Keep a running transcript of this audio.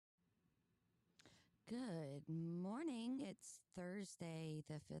Good morning. It's Thursday,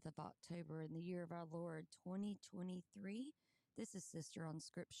 the 5th of October, in the year of our Lord 2023. This is Sister on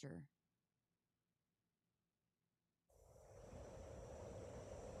Scripture.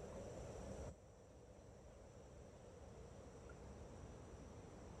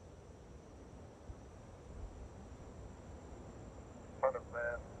 Son of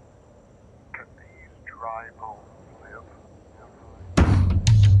man, can these dry bones live? Son of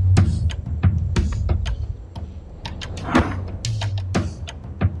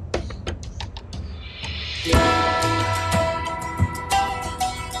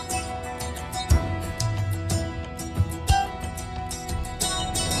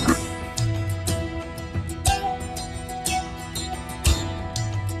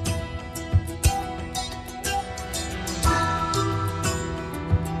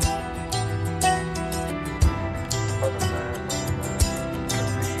man,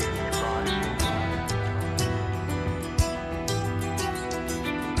 can these dry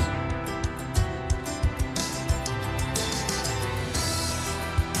bones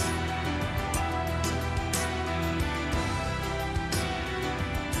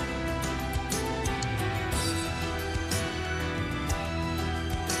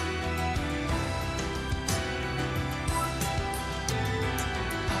live?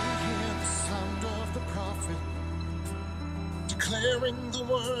 I hear the sound of the prophet declaring the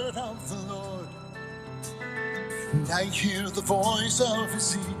word of the Lord. And I hear the voice of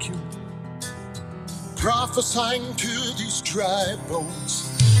Ezekiel prophesying to these dry bones.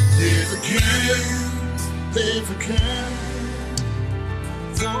 Live again, live again.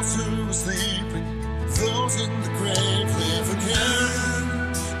 Those who are sleeping, those in the grave, live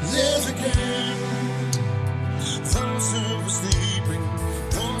again, live again. Those who are sleeping,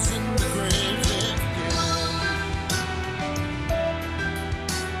 those in the grave, live again.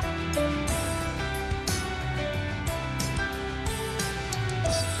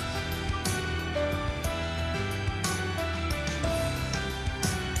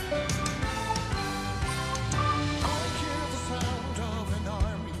 I hear the sound of an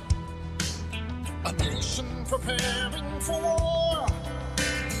army, a nation preparing for war.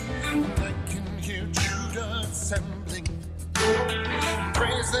 And I can hear Judah assembling.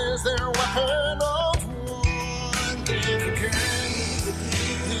 Praise is their weapon of war. Live again,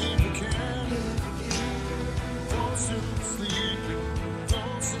 live again. Those who are sleeping,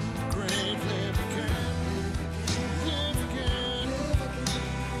 those in the grave, live again, live again.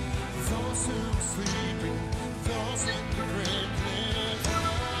 Those who are sleeping, those in the grave, live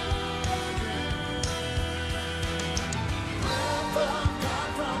again. Breath of God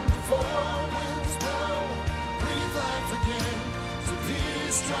from the four winds blow, breathe life again to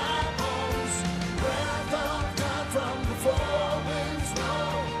these dry bones. Breath of God from the four winds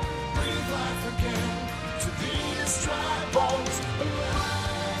blow, breathe life again to these dry bones.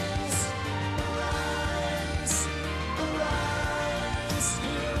 Arise, arise, arise,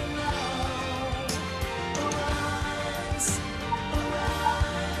 here and now. Arise,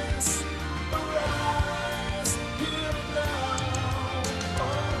 arise, arise, here and now.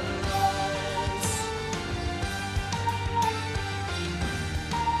 Arise.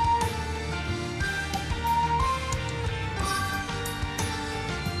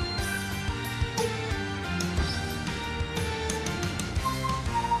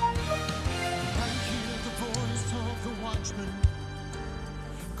 I hear the voice of the watchman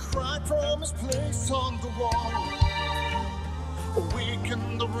cry from his place on the wall.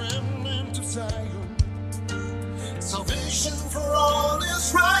 Awaken the remnant of Zion, salvation for all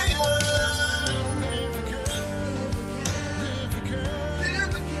Israel. Live again, live again,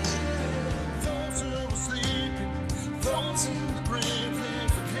 live again. Those who are sleeping, those in the grave,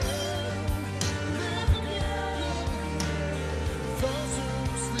 live again, live again. Those who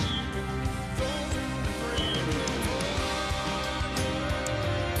are sleeping, those in the grave, live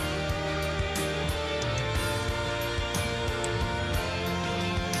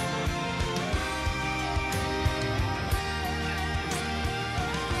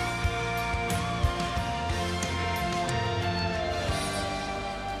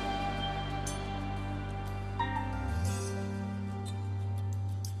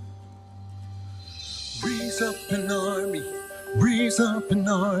Raise up an army, raise up an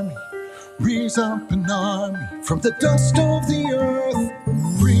army, raise up an army from the dust of the earth.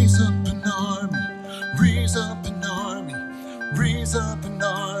 Raise up an army, raise up an army, raise up an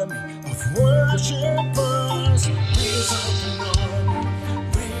army of worshipers. Raise up an army,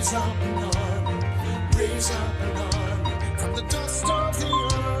 raise up an army, raise up an army from the dust of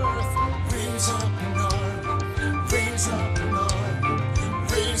the earth. Raise up an army, raise up an army,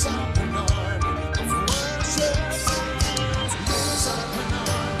 raise up an army of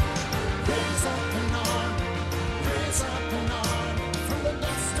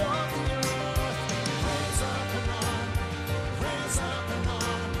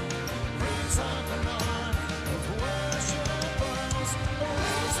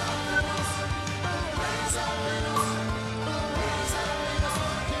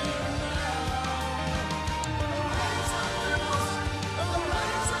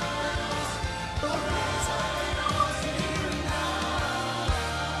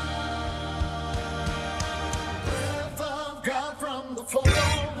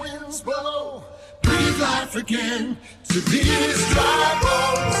life again to these dry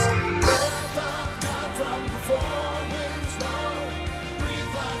bones. Breath of God from the four winds blow.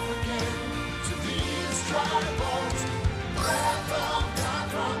 Breathe life again to these dry bones. Breath of God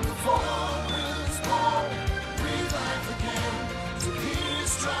from the four winds blow. Breathe life again to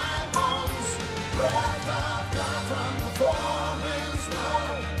these dry bones. Breath of God from the four winds blow.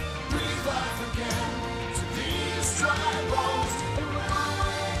 Breathe life again to these dry bones.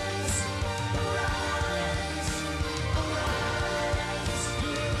 Arise, arise, arise,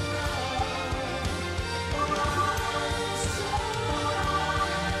 here now. Arise, arise, arise,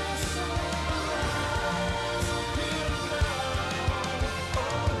 here now.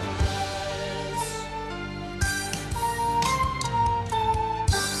 Arise.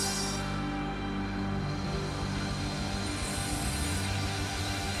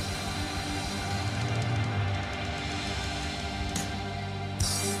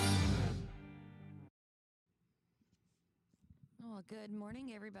 Well, good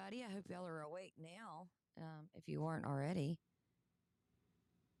morning, everybody. I hope y'all are awake now, if you weren't already.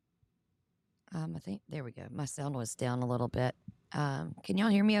 I think, there we go. My sound was down a little bit. Can y'all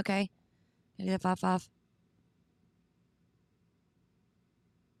hear me okay? Can you do a 5-5?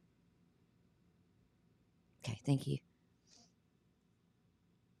 Okay, thank you.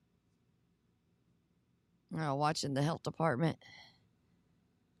 Oh, watching the health department.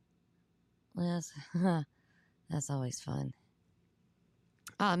 Yes, that's always fun.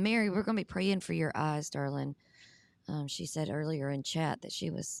 Mary, we're going to be praying for your eyes, darling. She said earlier in chat that she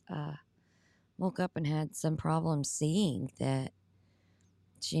was woke up and had some problems seeing, that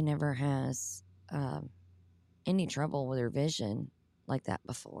she never has any trouble with her vision like that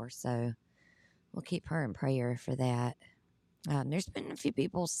before. So we'll keep her in prayer for that. There's been a few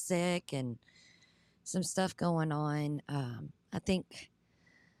people sick and some stuff going on. I think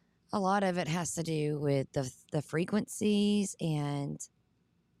a lot of it has to do with the frequencies and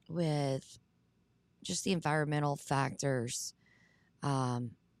with just the environmental factors. Seeing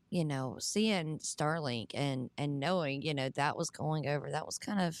Starlink and knowing, that was going over, that was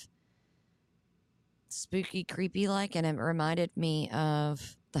kind of spooky, creepy like, and it reminded me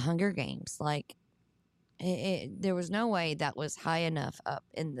of the Hunger Games. Like, there was no way that was high enough up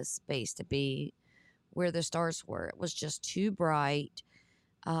in the space to be where the stars were. It was just too bright,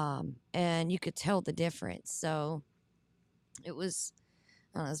 and you could tell the difference. So it was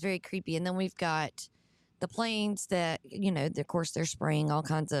very creepy. And then we've got the planes that, of course, they're spraying all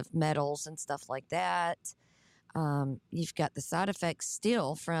kinds of metals and stuff like that. You've got the side effects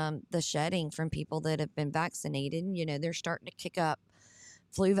still from the shedding from people that have been vaccinated. They're starting to kick up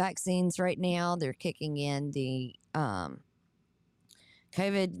flu vaccines right now. They're kicking in the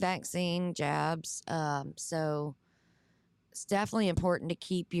COVID vaccine jabs. So it's definitely important to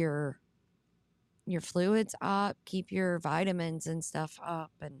keep your fluids up, keep your vitamins and stuff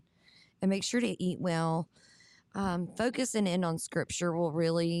up, and make sure to eat well. Focusing in on scripture will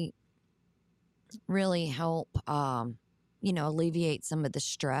really, really help, alleviate some of the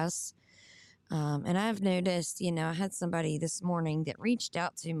stress. And I've noticed, I had somebody this morning that reached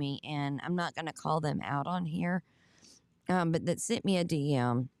out to me, and I'm not going to call them out on here, but that sent me a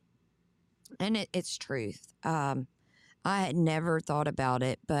DM, and it's truth. I had never thought about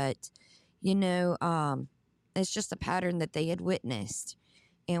it, but, it's just a pattern that they had witnessed.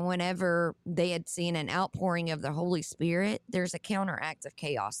 And whenever they had seen an outpouring of the Holy Spirit, there's a counteract of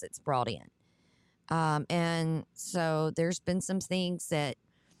chaos that's brought in. And so there's been some things that,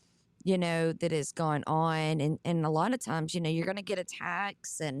 that has gone on. And a lot of times, you're going to get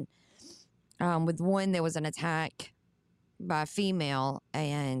attacks. And with one, there was an attack by a female,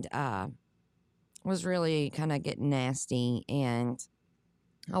 and was really kind of getting nasty. And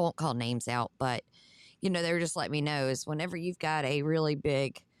I won't call names out, but, they were just letting me know is whenever you've got a really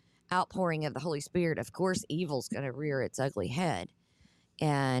big outpouring of the Holy Spirit, of course, evil's going to rear its ugly head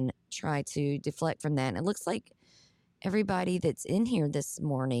and try to deflect from that. And it looks like everybody that's in here this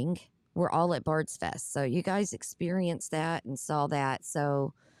morning, we're all at Bard's Fest. So you guys experienced that and saw that.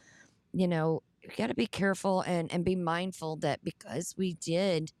 So, you got to be careful and be mindful that because we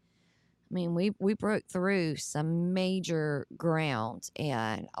did, we broke through some major ground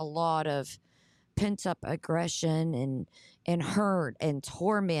and a lot of pent up aggression and hurt and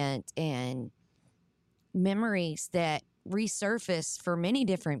torment and memories that resurface for many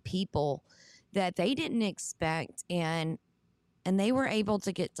different people that they didn't expect, and they were able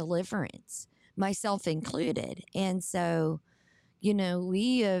to get deliverance, myself included. And so,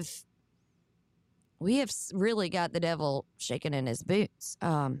 we have really got the devil shaking in his boots.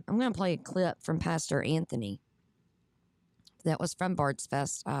 I'm going to play a clip from Pastor Anthony that was from Bard's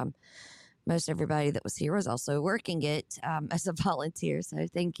Fest. most everybody that was here was also working it as a volunteer. So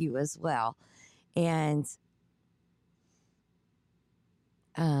thank you as well. And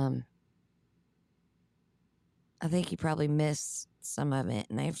I think you probably missed some of it.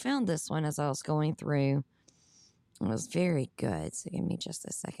 And I found this one as I was going through. It was very good. So give me just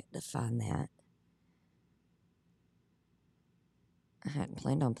a second to find that. I hadn't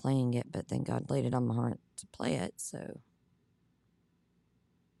planned on playing it, but then God laid it on my heart to play it. So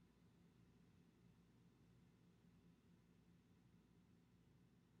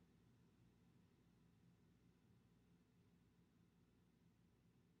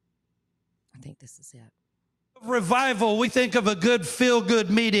I think this is it. Revival, we think of a good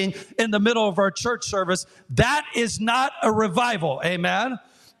feel-good meeting in the middle of our church service. That is not a revival. Amen.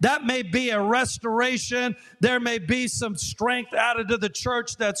 That may be a restoration. There may be some strength added to the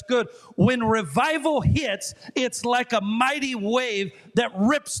church. That's good. When revival hits, it's like a mighty wave that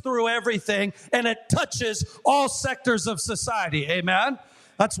rips through everything and it touches all sectors of society. Amen.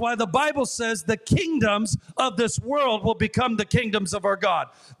 That's why the Bible says the kingdoms of this world will become the kingdoms of our God.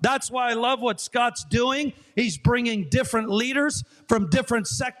 That's why I love what Scott's doing. He's bringing different leaders from different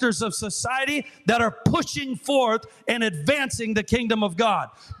sectors of society that are pushing forth and advancing the kingdom of God.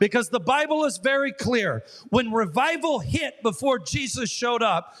 Because the Bible is very clear. When revival hit before Jesus showed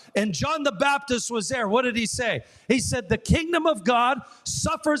up and John the Baptist was there, what did he say? He said, the kingdom of God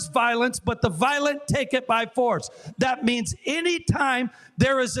suffers violence, but the violent take it by force. That means anytime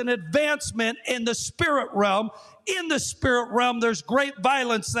there is an advancement in the spirit realm, there's great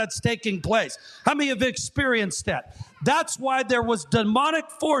violence that's taking place. How many have experienced that? That's why there was demonic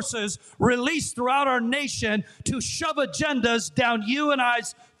forces released throughout our nation to shove agendas down you and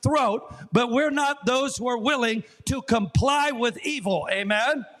I's throat, but we're not those who are willing to comply with evil.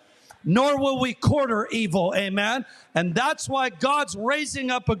 Amen. Nor will we quarter evil. Amen. And that's why God's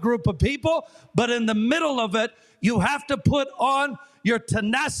raising up a group of people, but in the middle of it, you have to put on your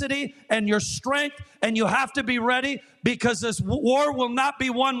tenacity and your strength, and you have to be ready, because this war will not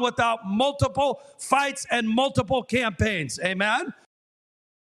be won without multiple fights and multiple campaigns. Amen?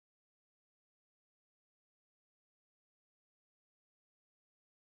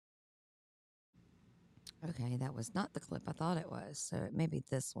 Okay, that was not the clip I thought it was. So it may be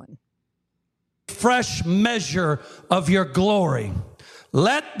this one. Fresh measure of your glory.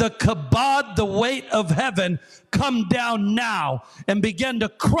 Let the kabod, the weight of heaven, come down now and begin to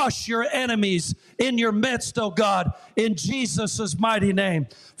crush your enemies in your midst, oh God, in Jesus' mighty name.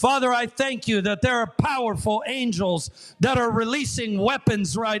 Father, I thank you that there are powerful angels that are releasing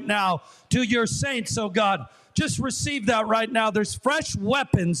weapons right now to your saints, oh God. Just receive that right now. There's fresh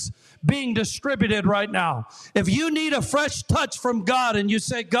weapons being distributed right now. If you need a fresh touch from God and you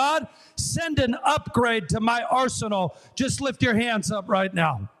say, God, send an upgrade to my arsenal, just lift your hands up right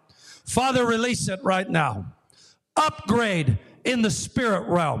now. Father, release it right now. Upgrade in the spirit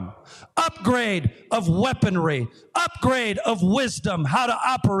realm. Upgrade of weaponry. Upgrade of wisdom, how to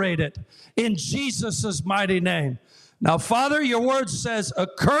operate it in Jesus' mighty name. Now, Father, your word says, a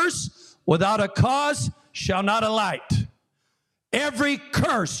curse without a cause shall not alight. Every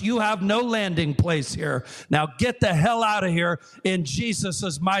curse, you have no landing place here. Now get the hell out of here in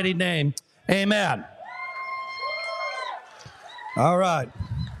Jesus' mighty name. Amen. All right.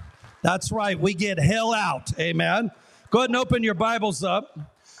 That's right. We get hell out. Amen. Go ahead and open your Bibles up.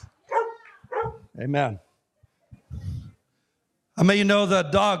 Amen. I mean, you know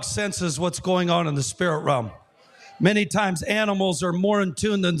that dog senses what's going on in the spirit realm. Many times animals are more in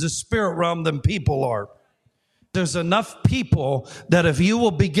tune in the spirit realm than people are. There's enough people that if you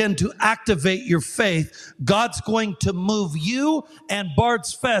will begin to activate your faith, God's going to move you and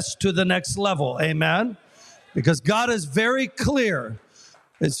Bard's Fest to the next level. Amen. Because God is very clear.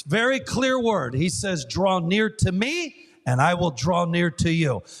 It's very clear word. He says, draw near to me and I will draw near to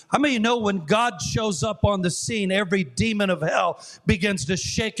you. How many of you know when God shows up on the scene, every demon of hell begins to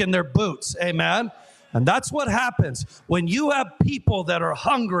shake in their boots? Amen. And that's what happens when you have people that are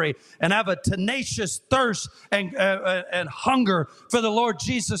hungry and have a tenacious thirst and hunger for the Lord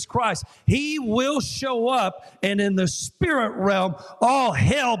Jesus Christ. He will show up, and in the spirit realm, all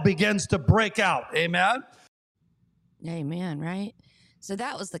hell begins to break out. Amen? Amen, right? So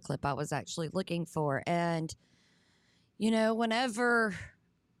that was the clip I was actually looking for. And, you know, whenever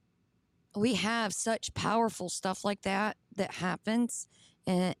we have such powerful stuff like that happens,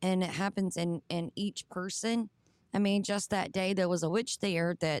 and it happens in each person. I mean, just that day, there was a witch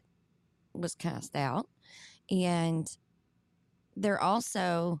there that was cast out. And they're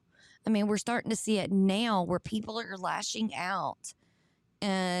also, I mean, we're starting to see it now where people are lashing out.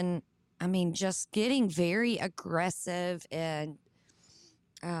 And, I mean, just getting very aggressive and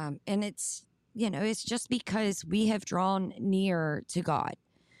And it's, it's just because we have drawn near to God.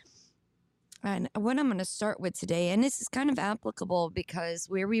 And what I'm going to start with today, and this is kind of applicable because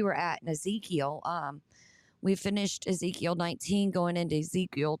where we were at in Ezekiel, we finished Ezekiel 19 going into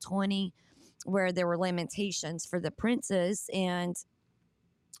Ezekiel 20, where there were lamentations for the princes. And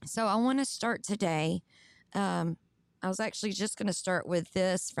so I want to start today. I was actually just going to start with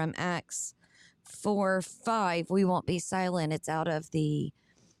this from Acts 4:5. We won't be silent. It's out of the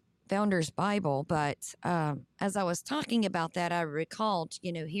Founder's Bible. But as I was talking about that, I recalled,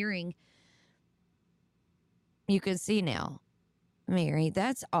 hearing, you can see now, Mary,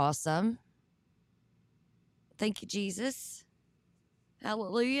 that's awesome. Thank you, Jesus.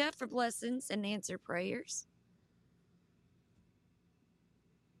 Hallelujah for blessings and answer prayers.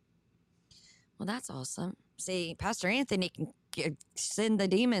 Well, that's awesome. See, Pastor Anthony can send the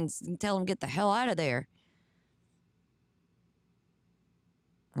demons and tell them get the hell out of there.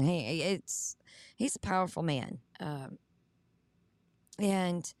 He's a powerful man.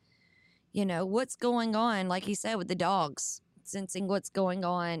 And, what's going on, like he said, with the dogs, sensing what's going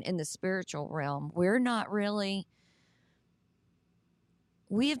on in the spiritual realm.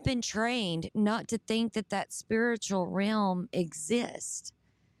 We have been trained not to think that spiritual realm exists.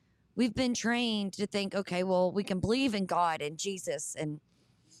 We've been trained to think, okay, well, we can believe in God and Jesus and,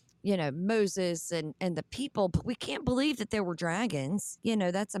 Moses and the people, but we can't believe that there were dragons.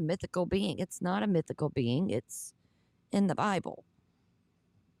 That's a mythical being. It's not a mythical being. It's in the Bible.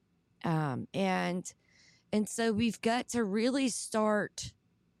 And so we've got to really start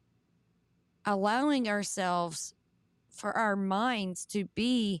allowing ourselves for our minds to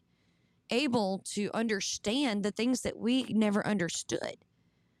be able to understand the things that we never understood.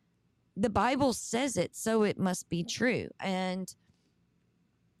 The Bible says it, so it must be true. And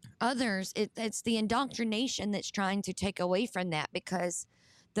others, it's the indoctrination that's trying to take away from that, because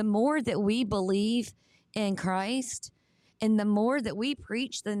the more that we believe in Christ and the more that we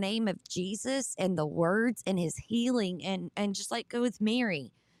preach the name of Jesus and the words and his healing, and just like go with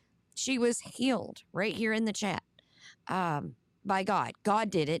Mary, she was healed right here in the chat by God. God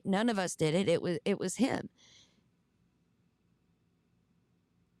did it. None of us did it. It was him.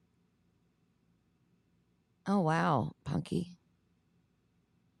 Oh, wow, Punky.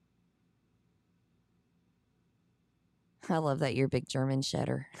 I love that you're a big German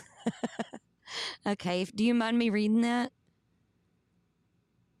shedder. Okay, do you mind me reading that?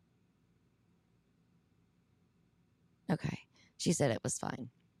 Okay, she said it was fine.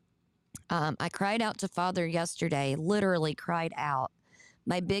 I cried out to Father yesterday, literally cried out.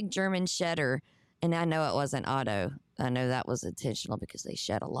 My big German shedder, and I know it wasn't Otto. I know that was intentional because they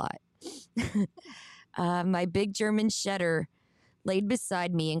shed a lot. My big German shedder laid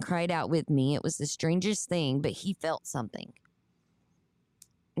beside me and cried out with me. It was the strangest thing, but he felt something.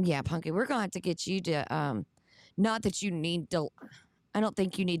 Yeah, Punky, we're going to have to get you to, not that you need to, I don't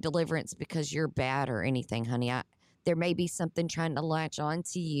think you need deliverance because you're bad or anything, honey. There may be something trying to latch on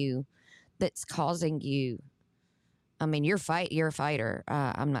to you that's causing you. I mean, you're a fighter.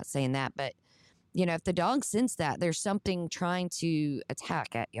 I'm not saying that, but if the dog sense that, there's something trying to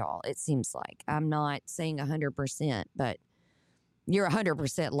attack at y'all, it seems like. I'm not saying 100%, but you're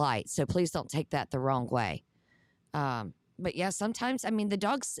 100% light, so please don't take that the wrong way. But yeah, sometimes, the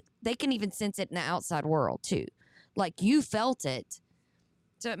dogs, they can even sense it in the outside world too. Like you felt it.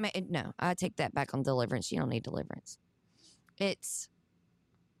 So no, I take that back on deliverance. You don't need deliverance. It's,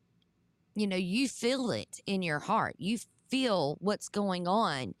 you feel it in your heart. You feel what's going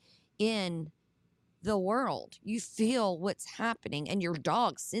on in the world. You feel what's happening, and your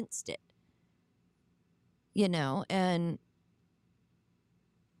dog sensed it. And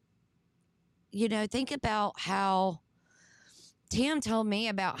think about how Tam told me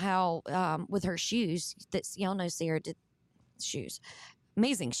about how with her shoes, that y'all know Sarah did shoes.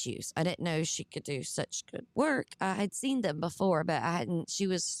 Amazing shoes. I didn't know she could do such good work. I had seen them before, but I hadn't. She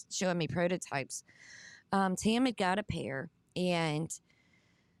was showing me prototypes. Tam had got a pair, and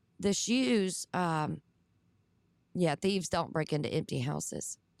the shoes, thieves don't break into empty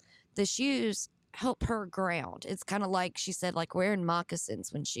houses. The shoes help her ground. It's kind of like, she said, like wearing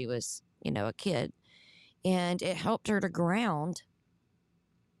moccasins when she was, a kid. And it helped her to ground.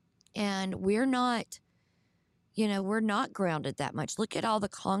 And we're not grounded that much. Look at all the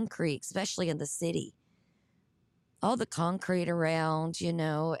concrete, especially in the city. All the concrete around,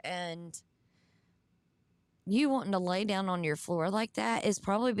 and you wanting to lay down on your floor like that is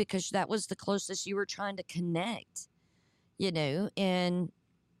probably because that was the closest you were trying to connect, and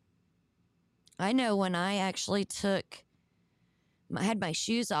I know when I actually had my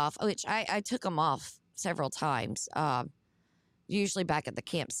shoes off, which I took them off several times, usually back at the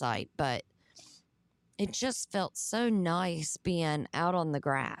campsite, but it just felt so nice being out on the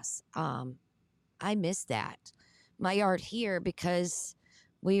grass. I miss that. My yard here, because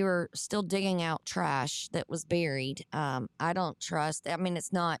we were still digging out trash that was buried. I don't trust, I mean,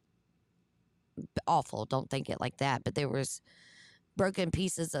 it's not awful, don't think it like that, but there was broken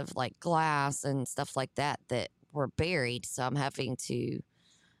pieces of like glass and stuff like that that were buried. So I'm having to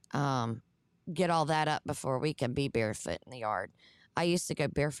get all that up before we can be barefoot in the yard. I used to go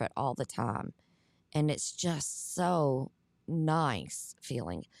barefoot all the time, and it's just so nice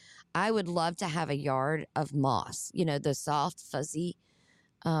feeling. I would love to have a yard of moss, the soft, fuzzy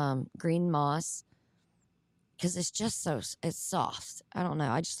green moss, because it's just it's soft. I don't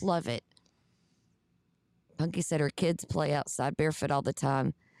know. I just love it. Punky said her kids play outside barefoot all the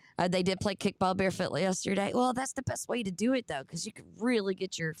time. They did play kickball barefoot yesterday. Well, that's the best way to do it, though, because you can really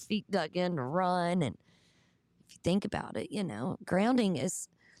get your feet dug in to run. And if you think about it, grounding is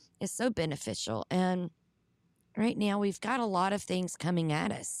so beneficial. And right now we've got a lot of things coming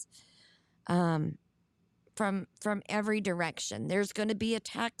at us from every direction. There's going to be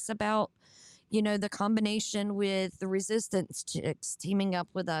attacks about, the combination with the resistance chicks teaming up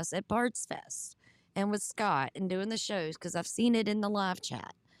with us at Bard's Fest and with Scott and doing the shows, because I've seen it in the live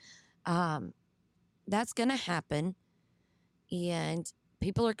chat. That's going to happen, and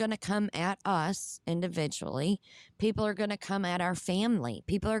people are going to come at us individually. People are going to come at our family.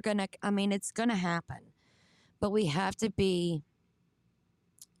 People are going to, it's going to happen, but we have to be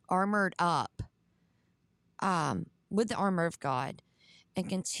armored up with the armor of God and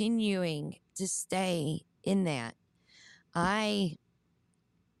continuing to stay in that. I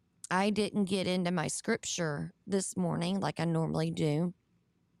didn't get into my scripture this morning like I normally do.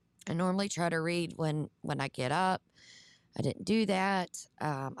 I normally try to read when I get up. I didn't do that.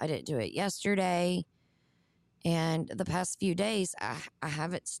 I didn't do it yesterday. And the past few days, I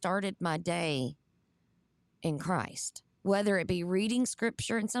haven't started my day in Christ, whether it be reading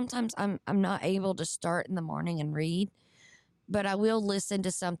scripture. And sometimes I'm not able to start in the morning and read, but I will listen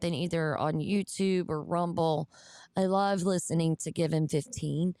to something either on YouTube or Rumble. I love listening to Give Him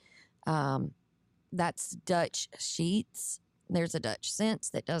 15. That's Dutch Sheets. There's a Dutch Sense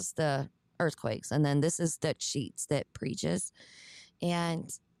that does the earthquakes, and then this is Dutch Sheets that preaches. And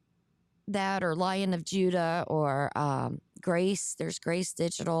that, or Lion of Judah, or Grace. There's Grace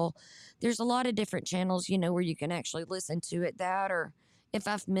Digital. There's a lot of different channels, where you can actually listen to it. That, or if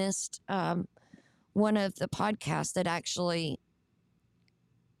I've missed one of the podcasts that actually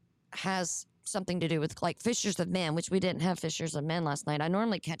has something to do with like Fishers of Men, which we didn't have Fishers of Men last night. I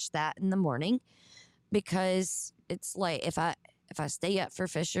normally catch that in the morning because it's late. If I stay up for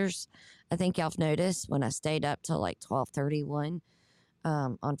Fishers, I think y'all have noticed when I stayed up till like 12:31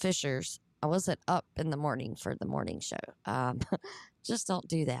 on Fishers, I wasn't up in the morning for the morning show. Just don't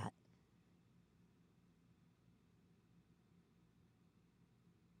do that.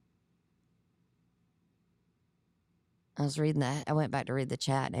 I was reading that. I went back to read the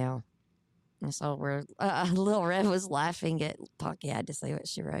chat now. I saw where Lil Rev was laughing at Pocky had to say what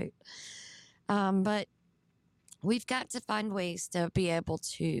she wrote. But we've got to find ways to be able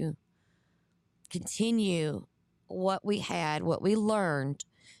to continue what we had, what we learned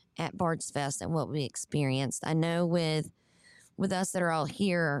at Bard's Fest and what we experienced. I know with us that are all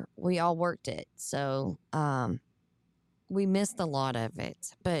here, we all worked it. So we missed a lot of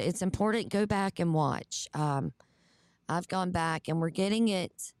it. But it's important, go back and watch. I've gone back and we're getting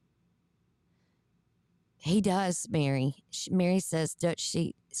it. He does, Mary. Mary says Dutch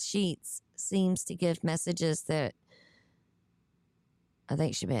Sheets seems to give messages that I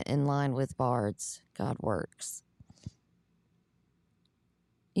think she meant in line with Bard's. God works.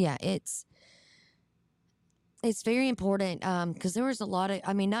 Yeah, it's very important because there was a lot of,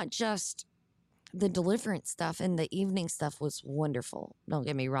 not just the deliverance stuff and the evening stuff was wonderful. Don't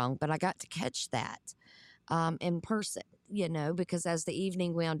get me wrong, but I got to catch that in person, because as the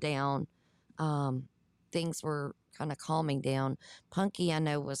evening wound down, things were kind of calming down. Punky, I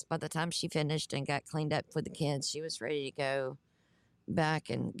know, was by the time she finished and got cleaned up for the kids, she was ready to go back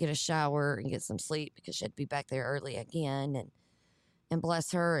and get a shower and get some sleep because she had to be back there early again. And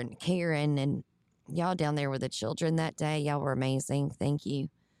bless her and Karen and y'all down there with the children that day. Y'all were amazing. Thank you.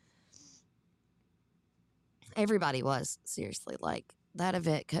 Everybody was, seriously. Like, that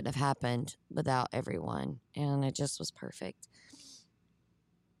event couldn't have happened without everyone. And it just was perfect.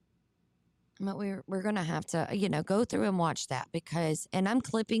 But we're going to have to, go through and watch that because, and I'm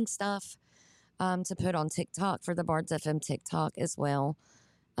clipping stuff to put on TikTok for the Bards FM TikTok as well.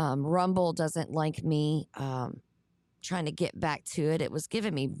 Rumble doesn't like me trying to get back to it. It was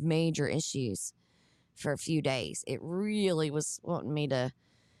giving me major issues for a few days. It really was wanting me to,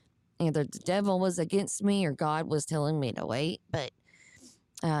 either the devil was against me or God was telling me to wait. But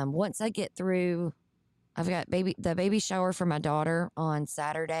once I get through, I've got the baby shower for my daughter on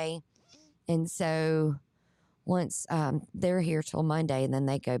Saturday. And so once they're here till Monday, and then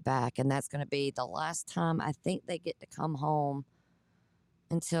they go back, and that's going to be the last time I think they get to come home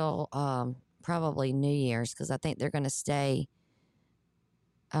until probably New Year's, because I think they're going to stay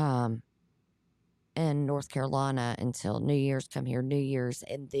in North Carolina until New Year's, come here New Year's,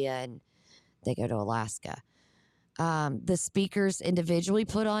 and then they go to Alaska. The speakers individually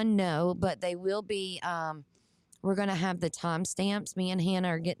put on no, but they will be, we're going to have the timestamps. Me and Hannah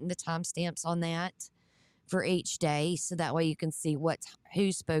are getting the timestamps on that for each day, so that way you can see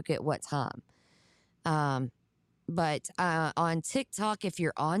who spoke at what time. But on TikTok, if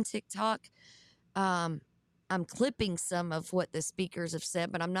you're on TikTok, I'm clipping some of what the speakers have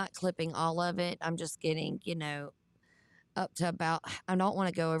said, but I'm not clipping all of it. I'm just getting, up to about, I don't want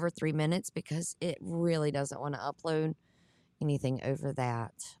to go over 3 minutes because it really doesn't want to upload anything over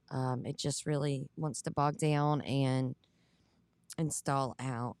that. It just really wants to bog down and install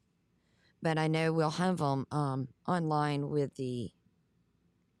out. But I know we'll have them online with the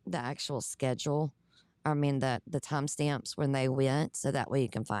actual schedule. I mean, the timestamps when they went, so that way you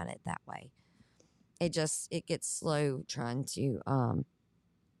can find it that way. It gets slow trying to,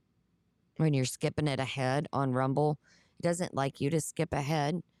 when you're skipping it ahead on Rumble, it doesn't like you to skip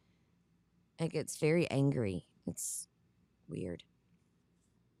ahead. It gets very angry. It's weird.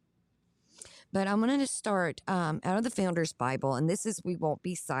 But I'm going to start out of the Founder's Bible, and this is We Won't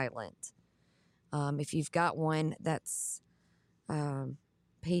Be Silent. If you've got one, that's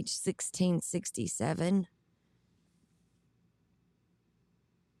page 1667.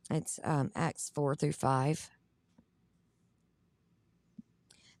 It's Acts 4 through 5.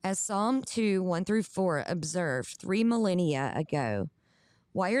 As Psalm 2, 1 through 4 observed 3 millennia ago,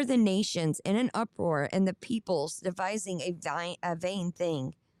 why are the nations in an uproar and the peoples devising a vain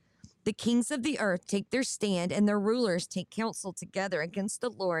thing? The kings of the earth take their stand, and their rulers take counsel together against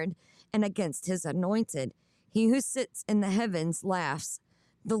the Lord and against his anointed. He who sits in the heavens laughs.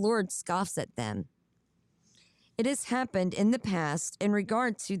 The Lord scoffs at them. It has happened in the past in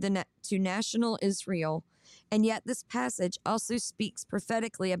regard to national Israel, and yet this passage also speaks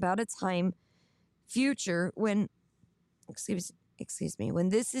prophetically about a time future when, when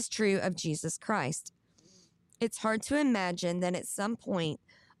this is true of Jesus Christ. It's hard to imagine that at some point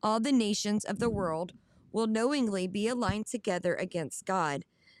all the nations of the world will knowingly be aligned together against God.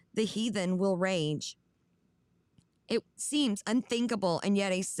 The heathen will rage. It seems unthinkable, and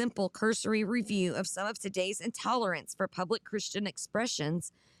yet a simple cursory review of some of today's intolerance for public Christian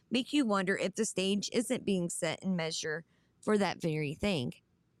expressions make you wonder if the stage isn't being set in measure for that very thing.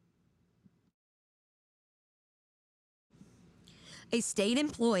 A state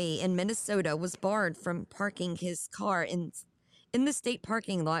employee in Minnesota was barred from parking his car in the state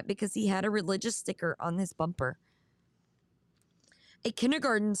parking lot because he had a religious sticker on his bumper. A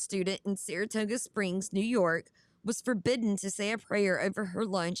kindergarten student in Saratoga Springs, New York, was forbidden to say a prayer over her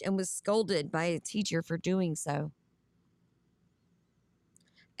lunch and was scolded by a teacher for doing so.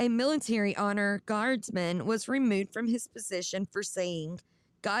 A military honor guardsman was removed from his position for saying,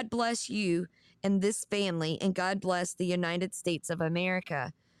 "God bless you and this family, and God bless the United States of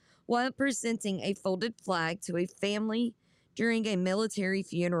America," while presenting a folded flag to a family during a military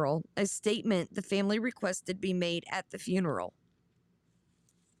funeral, a statement the family requested be made at the funeral.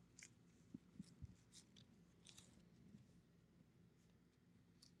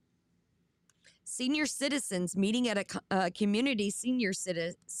 Senior citizens meeting at a community senior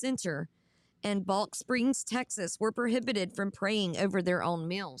center in Balk Springs, Texas, were prohibited from praying over their own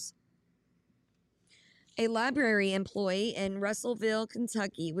meals. A library employee in Russellville,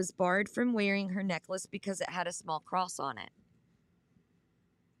 Kentucky, was barred from wearing her necklace because it had a small cross on it.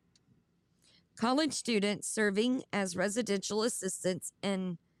 College students serving as residential assistants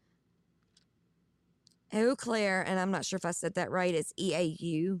in Eau Claire, and I'm not sure if I said that right, it's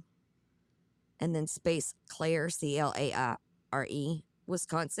EAU, and then space Claire, Claire,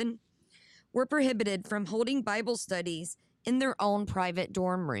 Wisconsin, were prohibited from holding Bible studies in their own private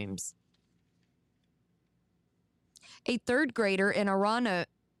dorm rooms. A third grader in Arano,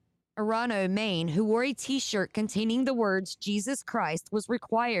 Maine, who wore a t-shirt containing the words "Jesus Christ" was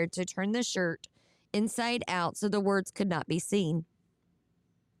required to turn the shirt inside out so the words could not be seen.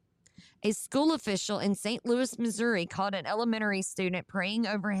 A school official in St. Louis, Missouri, caught an elementary student praying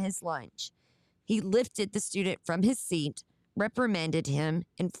over his lunch. He lifted the student from his seat, reprimanded him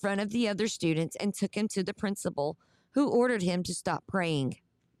in front of the other students, and took him to the principal, who ordered him to stop praying.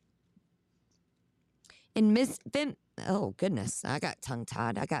 In oh goodness, I got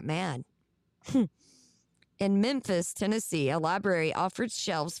tongue-tied. I got mad. In Memphis, Tennessee, a library offered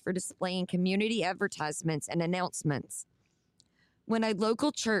shelves for displaying community advertisements and announcements. When a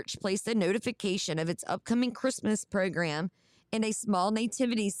local church placed a notification of its upcoming Christmas program and a small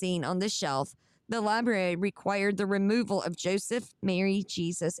nativity scene on the shelf, the library required the removal of Joseph, Mary,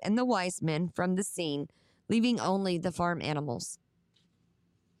 Jesus, and the wise men from the scene, leaving only the farm animals.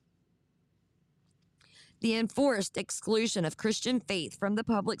 The enforced exclusion of Christian faith from the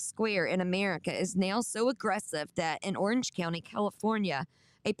public square in America is now so aggressive that in Orange County, California,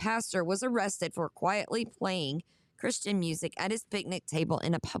 a pastor was arrested for quietly playing Christian music at his picnic table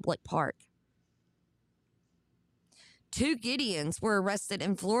in a public park. 2 Gideons were arrested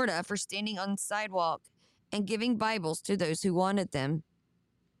in Florida for standing on the sidewalk and giving Bibles to those who wanted them.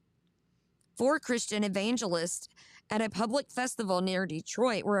 4 Christian evangelists at a public festival near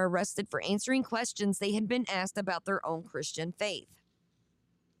Detroit were arrested for answering questions they had been asked about their own Christian faith.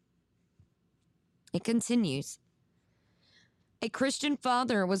 It continues. A Christian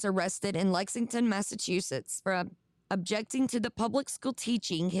father was arrested in Lexington, Massachusetts for objecting to the public school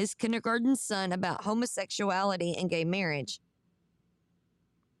teaching his kindergarten son about homosexuality and gay marriage.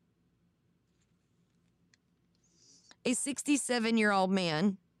 A 67-year-old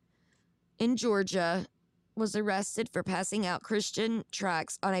man in Georgia was arrested for passing out Christian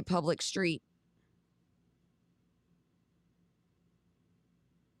tracts on a public street.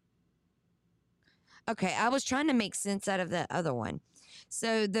 Okay, I was trying to make sense out of that other one.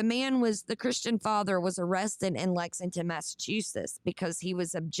 So the Christian father was arrested in Lexington, Massachusetts because he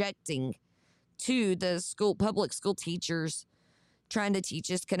was objecting to the public school teachers trying to teach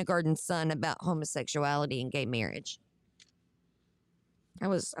his kindergarten son about homosexuality and gay marriage. I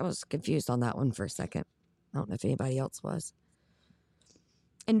was confused on that one for a second. I don't know if anybody else was.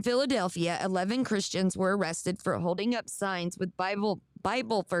 In Philadelphia, 11 Christians were arrested for holding up signs with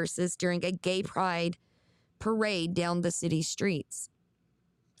Bible verses during a gay pride parade down the city streets.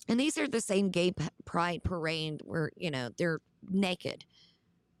 And these are the same gay pride parade where, they're naked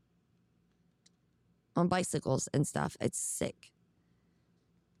on bicycles and stuff. It's sick.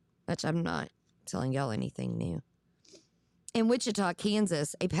 Which I'm not telling y'all anything new. In Wichita,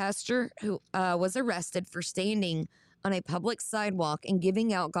 Kansas, a pastor who was arrested for standing on a public sidewalk and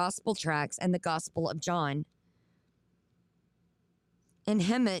giving out gospel tracts and the Gospel of John. In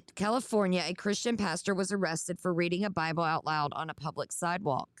Hemet, California, a Christian pastor was arrested for reading a Bible out loud on a public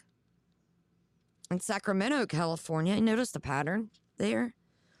sidewalk. In Sacramento, California, notice the pattern there.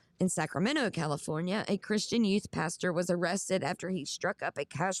 In Sacramento, California, a Christian youth pastor was arrested after he struck up a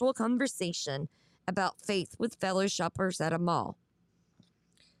casual conversation about faith with fellow shoppers at a mall.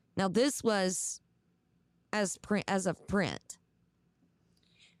 Now, this was as of print.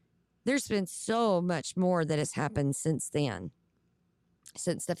 There's been so much more that has happened since then,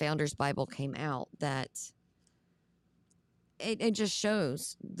 since the Founders Bible came out, that it just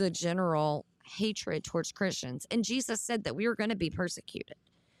shows the general hatred towards Christians. And Jesus said that we were going to be persecuted.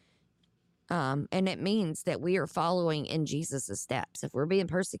 And it means that we are following in Jesus' steps. If we're being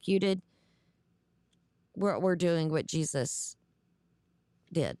persecuted, we're doing what Jesus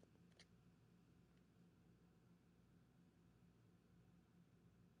did.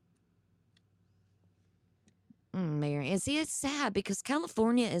 Mary, and see, it's sad because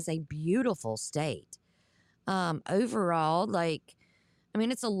California is a beautiful state. Overall,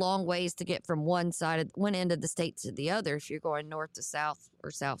 it's a long ways to get from one end of the state to the other. If you're going north to south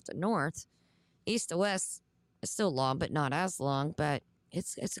or south to north, east to west, it's still long, but not as long. But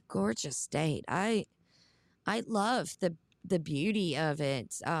it's a gorgeous state. I love the beauty of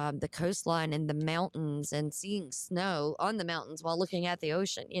it, the coastline and the mountains, and seeing snow on the mountains while looking at the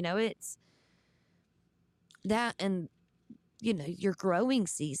ocean. It's that, and your growing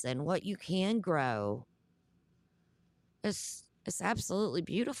season, what you can grow. It's absolutely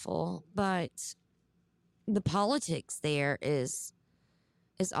beautiful, but the politics there is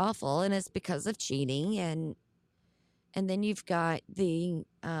awful, and it's because of cheating, and then you've got the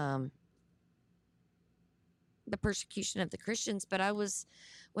persecution of the Christians. But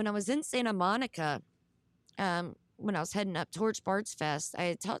when I was in Santa Monica, when I was heading up towards Bard's Fest, I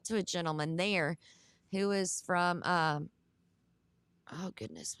had talked to a gentleman there who is from,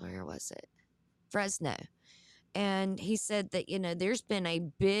 where was it? Fresno. And he said that, there's been a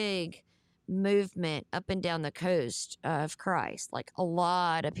big movement up and down the coast of Christ. Like, a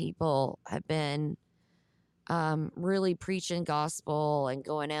lot of people have been really preaching gospel and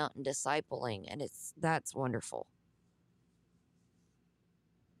going out and discipling, and that's wonderful.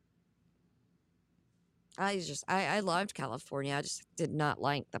 I loved California. I just did not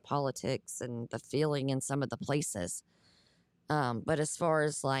like the politics and the feeling in some of the places. But as far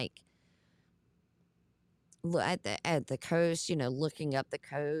as like at the coast, looking up the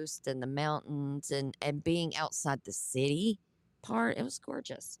coast and the mountains and being outside the city part, it was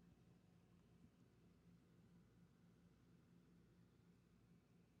gorgeous.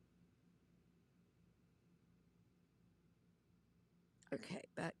 Okay,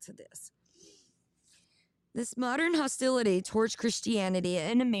 back to this. This modern hostility towards Christianity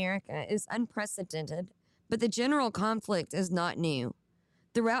in America is unprecedented, but the general conflict is not new.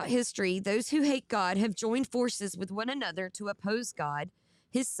 Throughout history, those who hate God have joined forces with one another to oppose God,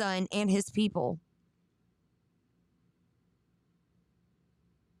 his Son, and his people.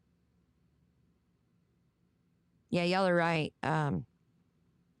 Yeah, y'all are right.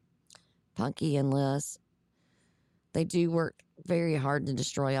 Punky and Liz, they do work very hard to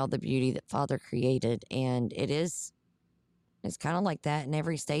destroy all the beauty that Father created, and it's kind of like that in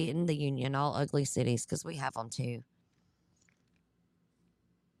every state in the Union, all ugly cities, because we have them too.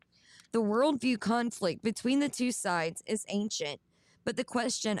 The worldview conflict between the two sides is ancient, but the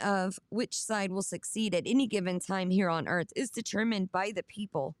question of which side will succeed at any given time here on earth is determined by the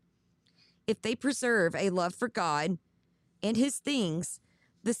people. If they preserve a love for God and his things,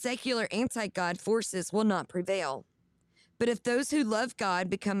 the secular anti-God forces will not prevail. But if those who love God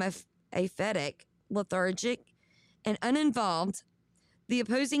become aphatic, lethargic, and uninvolved, the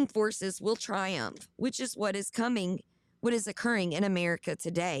opposing forces will triumph, which is what is occurring in America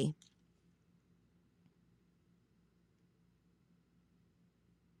today.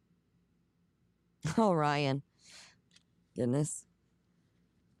 Oh, Ryan. Goodness.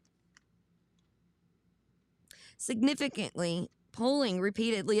 Significantly, polling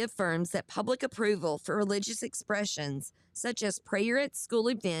repeatedly affirms that public approval for religious expressions, such as prayer at school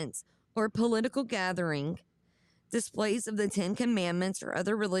events or political gathering, displays of the Ten Commandments or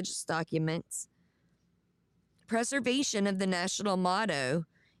other religious documents, preservation of the national motto,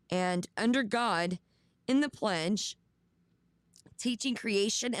 and under God in the pledge, teaching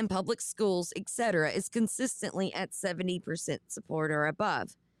creation in public schools, etc., is consistently at 70% support or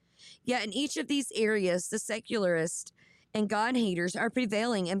above. Yet in each of these areas, the secularists and God haters are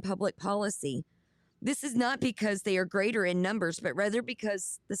prevailing in public policy. This is not because they are greater in numbers, but rather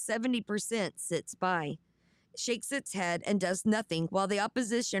because the 70% sits by, shakes its head, and does nothing while the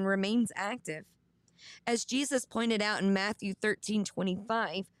opposition remains active. As Jesus pointed out in Matthew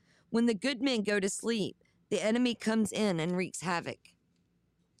 13:25, when the good men go to sleep, the enemy comes in and wreaks havoc.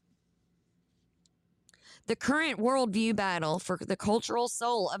 The current worldview battle for the cultural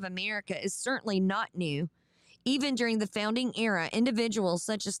soul of America is certainly not new. Even during the founding era, individuals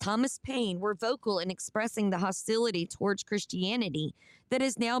such as Thomas Paine were vocal in expressing the hostility towards Christianity that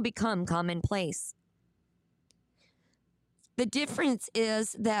has now become commonplace. The difference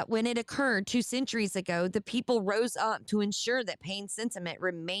is that when it occurred 2 centuries ago, the people rose up to ensure that Paine's sentiment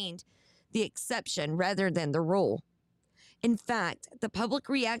remained the exception rather than the rule. In fact, the public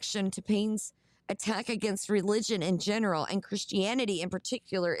reaction to Paine's attack against religion in general and Christianity in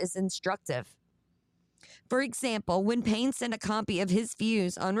particular is instructive. For example, when Paine sent a copy of his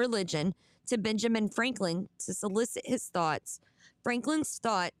views on religion to Benjamin Franklin to solicit his thoughts,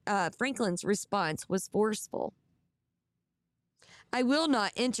 Franklin's response was forceful. I will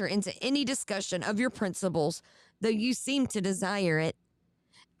not enter into any discussion of your principles, though you seem to desire it.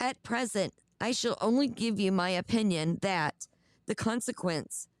 At present, I shall only give you my opinion that the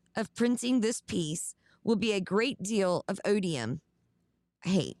consequence of printing this piece will be a great deal of odium,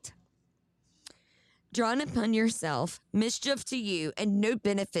 hate, drawn upon yourself, mischief to you, and no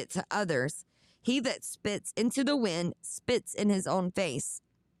benefit to others. He that spits into the wind spits in his own face.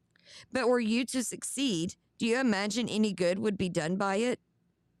 But were you to succeed, do you imagine any good would be done by it?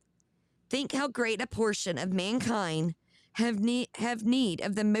 Think how great a portion of mankind have need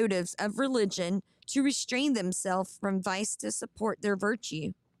of the motives of religion to restrain themselves from vice to support their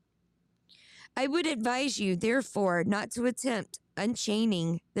virtue. I would advise you, therefore, not to attempt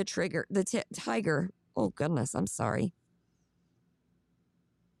unchaining the tiger. Oh, goodness, I'm sorry.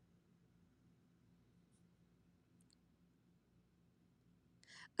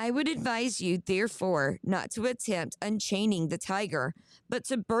 I would advise you, therefore, not to attempt unchaining the tiger, but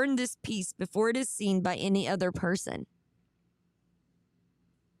to burn this piece before it is seen by any other person.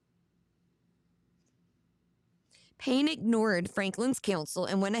 Paine ignored Franklin's counsel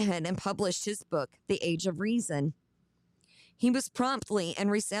and went ahead and published his book, The Age of Reason. He was promptly and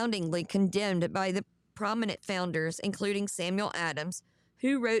resoundingly condemned by the prominent founders, including Samuel Adams,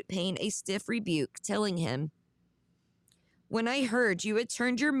 who wrote Paine a stiff rebuke, telling him, "When I heard you had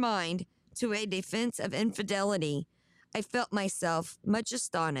turned your mind to a defense of infidelity, I felt myself much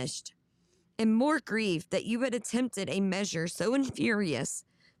astonished and more grieved that you had attempted a measure so infurious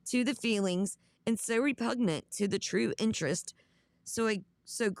to the feelings and so repugnant to the true interest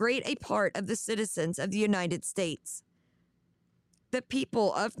so great a part of the citizens of the United States. The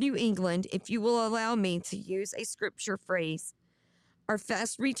people of New England, if you will allow me to use a scripture phrase, are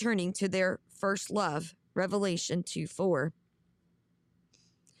fast returning to their first love, Revelation 2:4.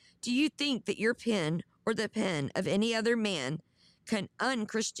 Do you think that your pen or the pen of any other man can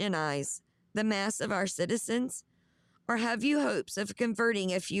unchristianize the mass of our citizens? Or have you hopes of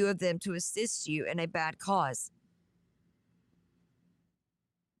converting a few of them to assist you in a bad cause?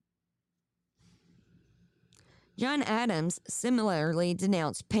 John Adams similarly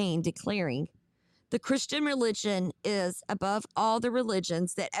denounced Paine, declaring, "The Christian religion is above all the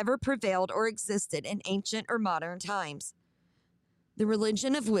religions that ever prevailed or existed in ancient or modern times. The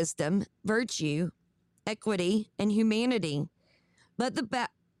religion of wisdom, virtue, equity, and humanity. Let the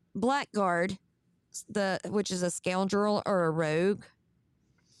blackguard, which is a scoundrel or a rogue,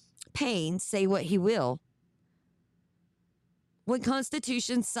 Paine, say what he will." When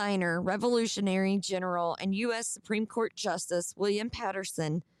Constitution signer, Revolutionary General, and U.S. Supreme Court Justice William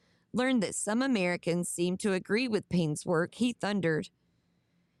Patterson learned that some Americans seemed to agree with Paine's work, he thundered,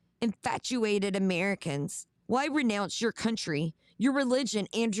 "Infatuated Americans, why renounce your country, your religion,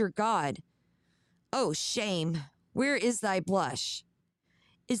 and your God? Oh, shame! Where is thy blush?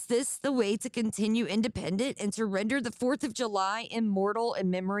 Is this the way to continue independent and to render the 4th of July immortal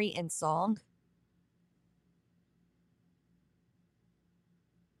in memory and song?"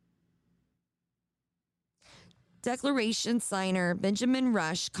 Declaration signer Benjamin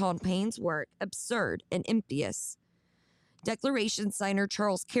Rush called Paine's work absurd and impious. Declaration signer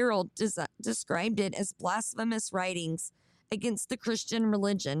Charles Carroll described it as blasphemous writings against the Christian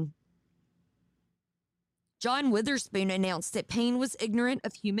religion. John Witherspoon announced that Paine was ignorant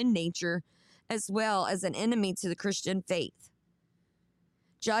of human nature as well as an enemy to the Christian faith.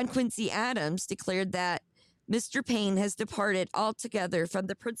 John Quincy Adams declared that Mr. Paine has departed altogether from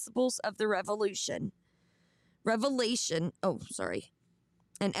the principles of the Revolution. And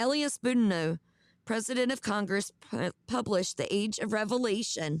Elias Boudinot, President of Congress, published The Age of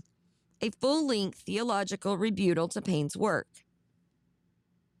Revelation, a full-length theological rebuttal to Paine's work.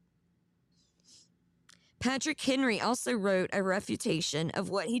 Patrick Henry also wrote a refutation of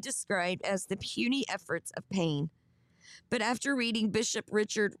what he described as the puny efforts of Paine. But after reading Bishop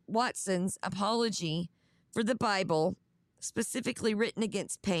Richard Watson's apology for the Bible, specifically written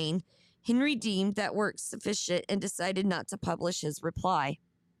against Paine, Henry deemed that work sufficient and decided not to publish his reply.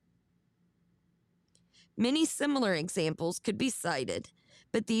 Many similar examples could be cited,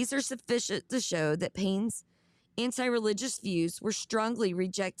 but these are sufficient to show that Paine's anti-religious views were strongly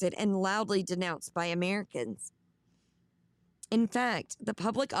rejected and loudly denounced by Americans. In fact, the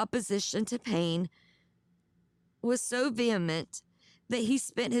public opposition to Paine was so vehement that he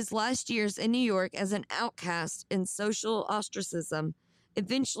spent his last years in New York as an outcast in social ostracism,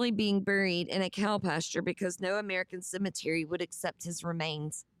 eventually being buried in a cow pasture because no American cemetery would accept his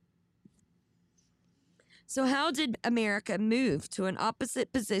remains. So how did America move to an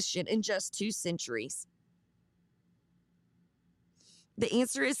opposite position in just 2 centuries? The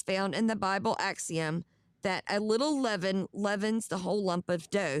answer is found in the Bible axiom that a little leaven leavens the whole lump of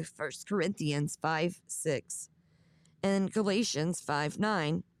dough, 1 Corinthians 5:6 and Galatians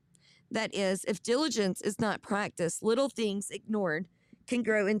 5:9. That is, if diligence is not practiced, little things ignored can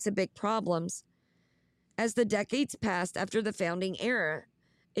grow into big problems. As the decades passed after the founding era,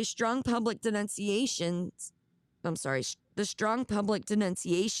 the strong public denunciations of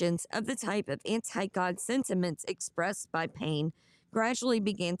the type of anti-God sentiments expressed by Paine gradually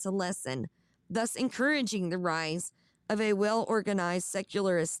began to lessen, thus encouraging the rise of a well-organized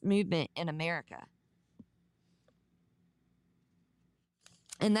secularist movement in America.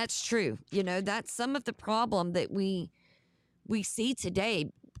 And that's true. That's some of the problem that we see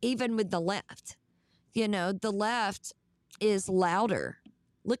today, even with the left. The left is louder.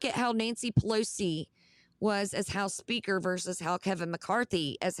 Look at how Nancy Pelosi was as House Speaker versus how Kevin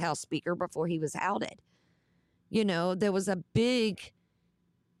McCarthy as House Speaker before he was outed. There was a big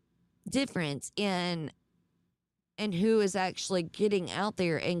difference in who is actually getting out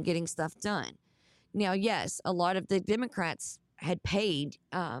there and getting stuff done. Now, yes, a lot of the Democrats had paid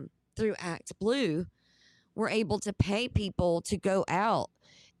through Act Blue, were able to pay people to go out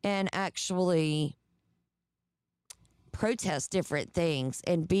and actually protest different things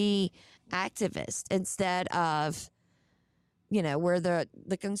and be activists instead of, where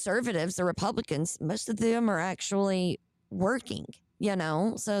the conservatives, the Republicans, most of them are actually working.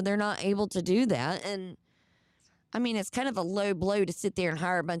 so they're not able to do that. And I mean, it's kind of a low blow to sit there and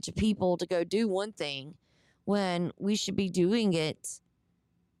hire a bunch of people to go do one thing when we should be doing it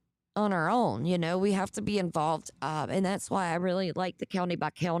on our own. We have to be involved. And that's why I really like the county by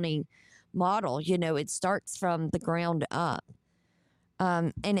county model. It starts from the ground up.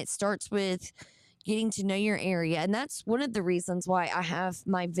 And it starts with getting to know your area. And that's one of the reasons why I have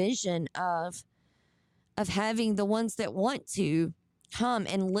my vision of having the ones that want to come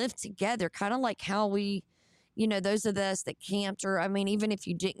and live together, kind of like how we, those of us that camped, or I mean, even if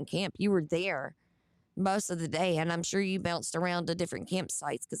you didn't camp, you were there most of the day. And I'm sure you bounced around to different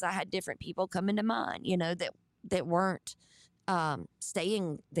campsites, because I had different people come into mine, that weren't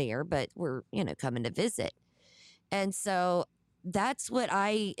staying there, but were, coming to visit. And so that's what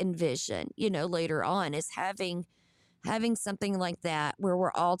I envision, later on, is having something like that where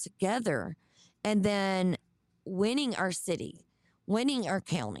we're all together, and then winning our city, winning our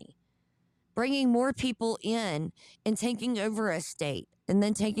county, bringing more people in and taking over a state, and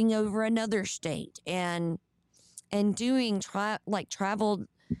then taking over another state, and doing travel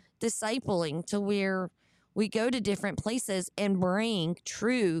discipling to where we go to different places and bring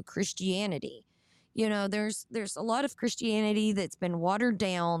true Christianity. There's a lot of Christianity that's been watered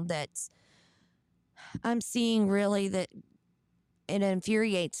down, that's I'm seeing really that it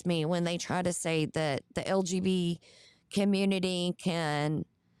infuriates me when they try to say that the LGBT community can,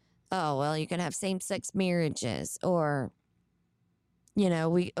 you can have same-sex marriages, or,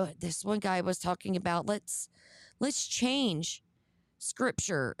 this one guy was talking about, let's change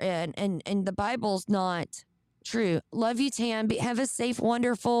scripture, and the Bible's not true. Love you, Tam. Have a safe,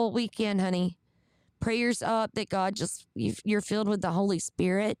 wonderful weekend, honey. Prayers up that God you're filled with the Holy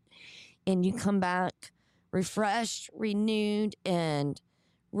Spirit, and you come back refreshed, renewed, and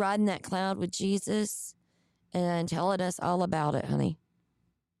riding that cloud with Jesus and telling us all about it, honey.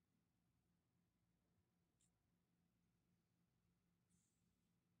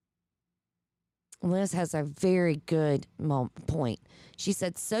 Liz has a very good point. She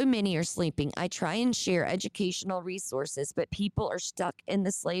said, so many are sleeping. I try and share educational resources, but people are stuck in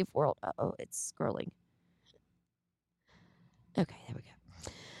the slave world. Uh-oh, it's scrolling. Okay, there we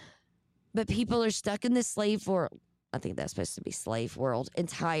go. But people are stuck in the slave world. I think that's supposed to be slave world, and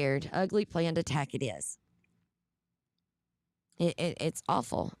tired. Ugly planned attack it is. It's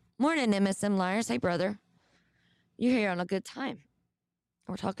awful. Morning, MSM Liars. Hey, brother. You're here on a good time.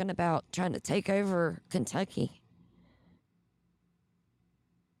 We're talking about trying to take over Kentucky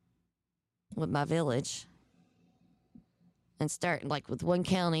with my village, and start with one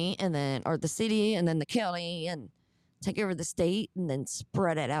county, and then, or the city, and then the county, and take over the state, and then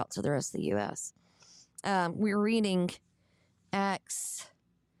spread it out to the rest of the U.S. We're reading Acts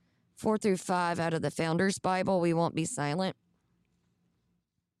 4-5 out of the Founders Bible. We won't be silent.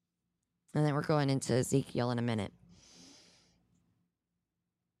 And then we're going into Ezekiel in a minute.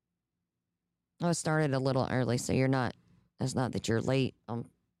 I started a little early, so it's not that you're late. I'm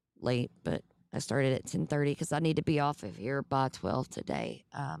late, but I started at 10:30 because I need to be off of here by 12 today.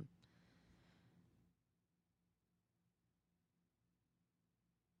 I've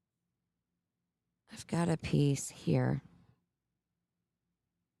got a piece here.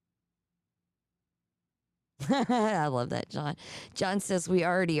 I love that, John. John says, we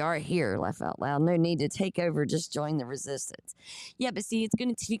already are here. Laugh out loud. No need to take over. Just join the resistance. Yeah, but see, it's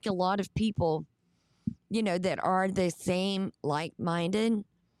going to take a lot of people, that are the same like-minded.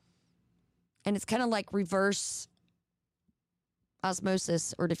 And it's kind of like reverse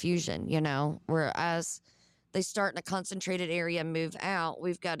osmosis or diffusion, whereas they start in a concentrated area and move out.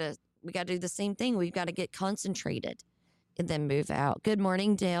 We got to do the same thing. We've got to get concentrated and then move out. Good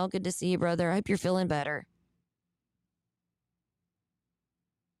morning, Dale. Good to see you, brother. I hope you're feeling better.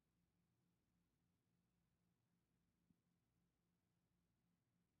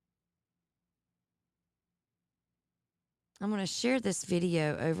 I'm going to share this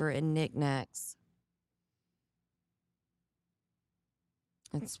video over in Knickknacks.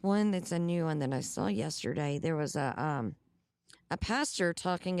 It's one that's a new one that I saw yesterday. There was a pastor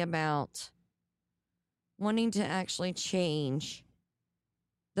talking about wanting to actually change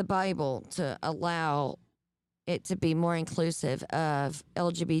the Bible to allow it to be more inclusive of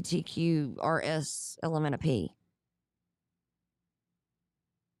LGBTQRS element of P.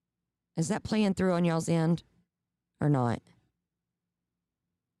 Is that playing through on y'all's end or not?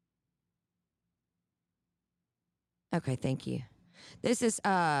 Okay, thank you. This is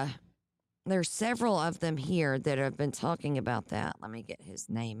there's several of them here that have been talking about that. Let me get his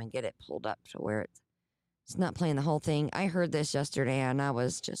name and get it pulled up to where it's not playing the whole thing. I heard this yesterday and I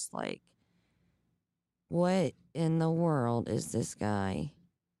was just like, What in the world is this guy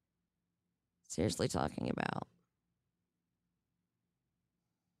seriously talking about?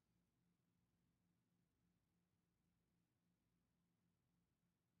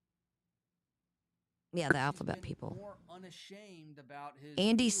 Yeah, the alphabet people. More unashamed about his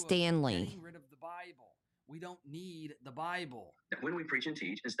Andy view of Stanley. getting rid of the Bible. We don't need the Bible. When we preach and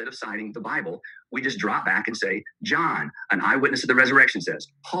teach, instead of citing the Bible, we just drop back and say, John, an eyewitness of the resurrection, says.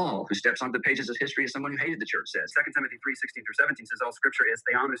 Paul, who steps onto the pages of history as someone who hated the church, says. 2 Timothy 3:16-17 says all scripture is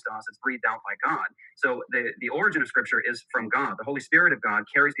theopneustos, it's breathed out by God. So the origin of scripture is from God. The Holy Spirit of God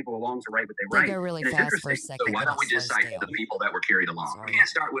carries people along to write what they write. They go really And it's fast for a interesting. second. So why don't we just Slows cite down. the people that were carried along? Sorry. We can't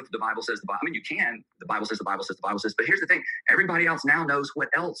start with the Bible says the Bible. I mean, you can. The Bible says the Bible says the Bible says. But here's the thing. Everybody else now knows what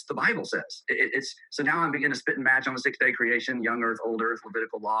else the Bible says. It's so now I'm beginning to spit and match on the 6-day creation, young earth, old earth,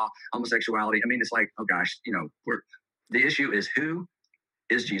 Levitical law, homosexuality. I mean, it's like, oh gosh, the issue is who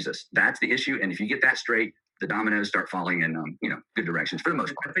is Jesus? That's the issue. And if you get that straight, the dominoes start falling in, good directions for the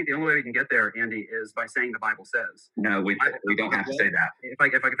most part. I think the only way we can get there, Andy, is by saying the Bible says. No, we don't have to say that. If I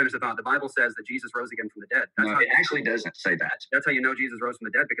can finish the thought, the Bible says that Jesus rose again from the dead. No, it actually doesn't say that. That's how you know Jesus rose from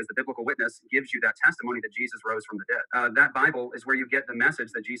the dead, because the biblical witness gives you that testimony that Jesus rose from the dead. That Bible is where you get the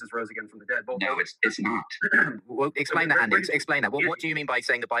message that Jesus rose again from the dead. No, it's not. Well, explain that, Andy. Explain that. What do you mean by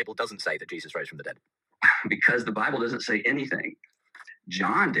saying the Bible doesn't say that Jesus rose from the dead? Because the Bible doesn't say anything.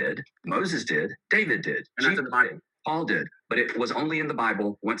 John did, Moses did, David did, And that's in the Bible. Paul did, but it was only in the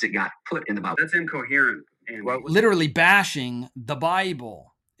Bible once it got put in the Bible. That's incoherent. Andy. Well, Literally bashing the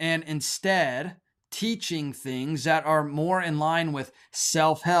Bible and instead teaching things that are more in line with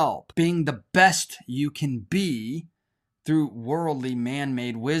self-help, being the best you can be through worldly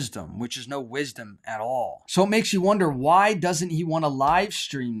man-made wisdom, which is no wisdom at all. So it makes you wonder, why doesn't he want to live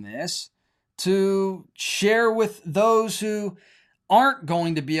stream this to share with those who aren't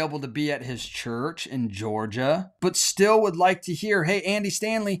going to be able to be at his church in Georgia, but still would like to hear, hey, Andy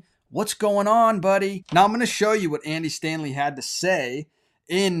Stanley, what's going on, buddy? Now I'm going to show you what Andy Stanley had to say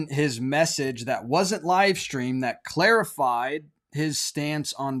in his message that wasn't live streamed, that clarified his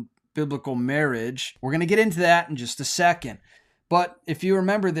stance on biblical marriage. We're going to get into that in just a second. But if you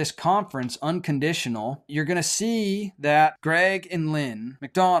remember this conference, Unconditional, you're going to see that Greg and Lynn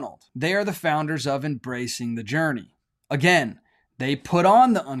McDonald, they are the founders of Embracing the Journey. Again, they put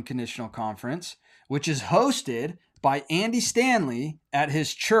on the Unconditional Conference, which is hosted by Andy Stanley at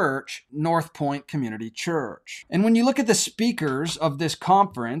his church, North Point Community Church. And when you look at the speakers of this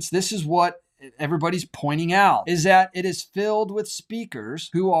conference, this is what everybody's pointing out, is that it is filled with speakers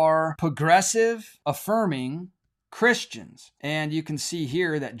who are progressive, affirming Christians. And you can see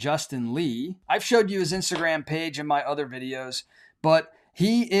here that Justin Lee, I've showed you his Instagram page in my other videos, but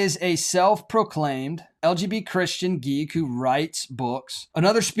he is a self-proclaimed LGBT Christian geek who writes books.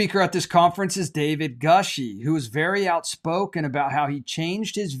 Another speaker at this conference is David Gushy, who is very outspoken about how he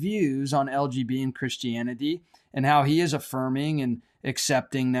changed his views on LGBT and Christianity and how he is affirming and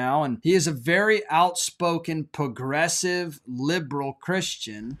accepting now. And he is a very outspoken, progressive, liberal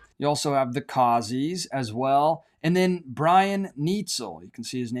Christian. You also have the Kazis as well. And then Brian Neitzel, you can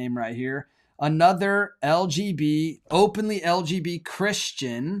see his name right here, another openly LGBT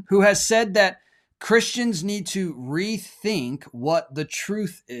Christian who has said that Christians need to rethink what the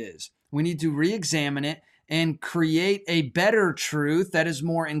truth is. We need to re-examine it and create a better truth that is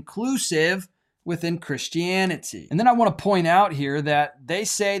more inclusive within Christianity. And then I want to point out here that they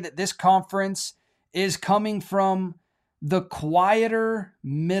say that this conference is coming from the quieter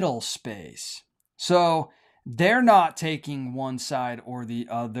middle space. So they're not taking one side or the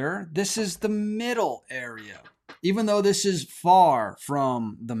other. This is the middle area. Even though this is far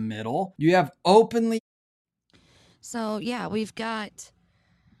from the middle, you have openly. So, yeah, we've got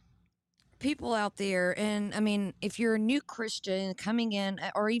people out there. And I mean, if you're a new Christian coming in,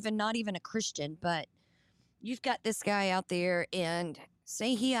 or even not even a Christian, but you've got this guy out there, and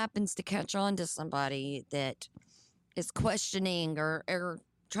say he happens to catch on to somebody that is questioning or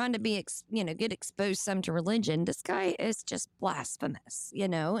trying to be, get exposed some to religion. This guy is just blasphemous,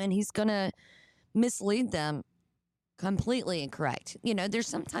 and he's going to mislead them completely incorrect. There's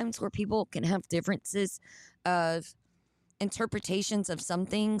sometimes where people can have differences of interpretations of some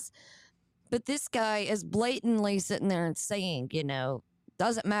things, but this guy is blatantly sitting there and saying,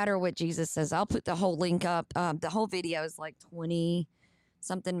 doesn't matter what Jesus says. I'll put the whole link up. The whole video is like 20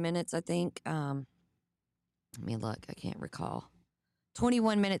 something minutes, I think. Let me look. I can't recall.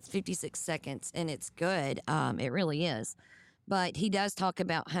 21 minutes, 56 seconds, and it's good. It really is. But he does talk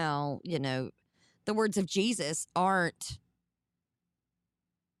about how, the words of Jesus aren't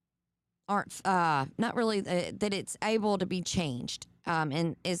not really, that it's able to be changed.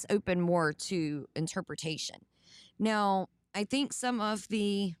 and is open more to interpretation. Now, I think some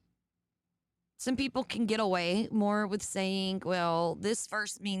people can get away more with saying, well, this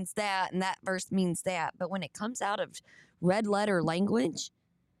verse means that and that verse means that. But when it comes out of red letter language,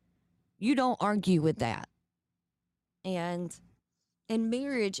 you don't argue with that. And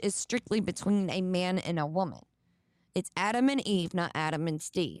marriage is strictly between a man and a woman. It's Adam and Eve, not Adam and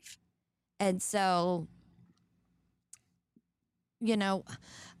Steve. And so,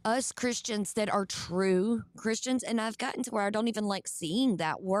 us Christians that are true Christians, and I've gotten to where I don't even like seeing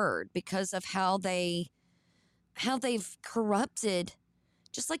that word because of how they've corrupted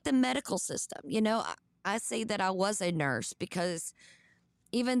just like the medical system. I say that I was a nurse because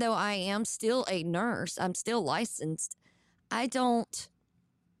even though I am still a nurse, I'm still licensed. I'd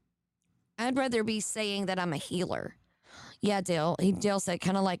rather be saying that I'm a healer. Yeah, Dale said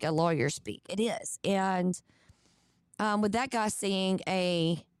kind of like a lawyer speak. It is. And with that guy saying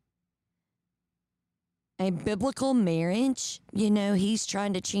a biblical marriage, he's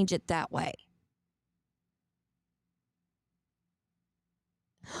trying to change it that way.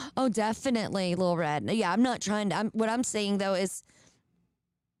 Oh, definitely, Lil Red. Yeah, I'm not trying to. What I'm saying, though, is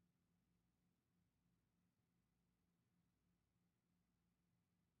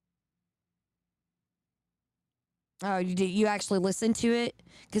oh, you actually listened to it?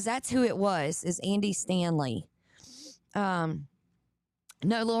 Because that's who it was, is Andy Stanley. No,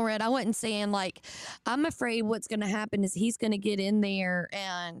 Lil Red, I wasn't saying like, I'm afraid what's going to happen is he's going to get in there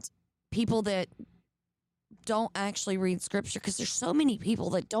and people that don't actually read scripture, because there's so many people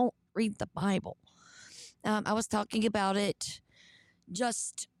that don't read the Bible. I was talking about it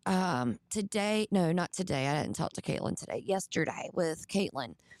just today. No, not today. I didn't talk to Caitlin today. Yesterday with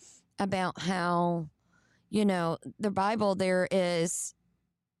Caitlin about how, the Bible, there's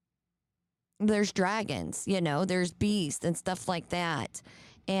dragons, there's beasts and stuff like that.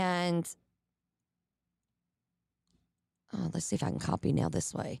 And let's see if I can copy now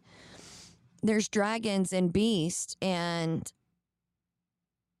this way. There's dragons and beasts, and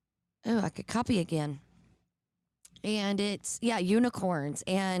I could copy again. And it's, unicorns.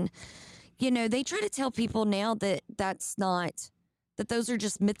 And, they try to tell people now that those are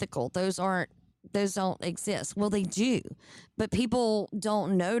just mythical. Those don't exist. Well, they do. But people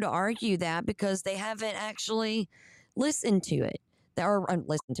don't know to argue that because they haven't actually listened to it. Or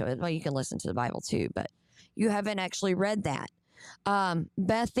listened to it. Well, you can listen to the Bible too, but you haven't actually read that.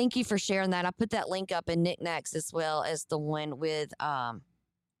 Beth, thank you for sharing that. I put that link up in Knickknacks as well as the one with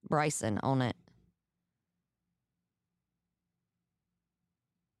Bryson on it.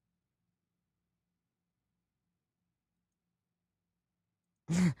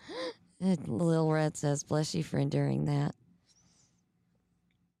 Lil Red says, bless you for enduring that.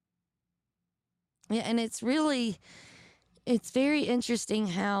 Yeah, and it's very interesting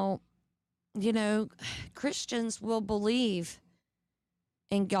how, Christians will believe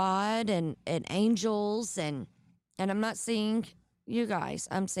in God and angels and I'm not saying you guys,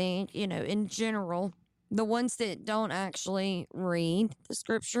 I'm saying, in general, the ones that don't actually read the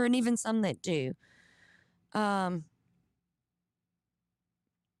scripture and even some that do. Sorry.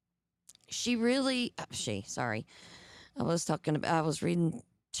 I was reading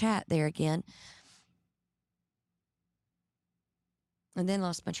chat there again. And then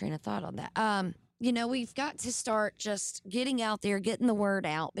lost my train of thought on that. We've got to start just getting out there, getting the word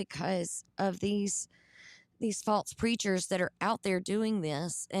out because of these false preachers that are out there doing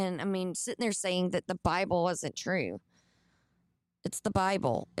this. And I mean, sitting there saying that the Bible wasn't true. It's the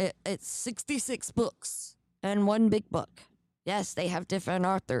Bible. It's 66 books and one big book. Yes, they have different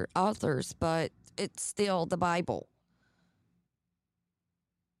authors, but it's still the Bible.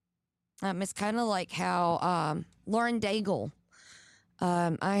 It's kind of like how Lauren Daigle,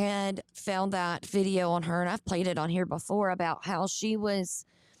 I had found that video on her, and I've played it on here before, about how she was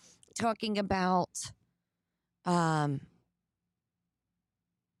talking about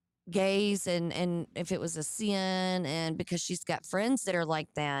gays and if it was a sin, and because she's got friends that are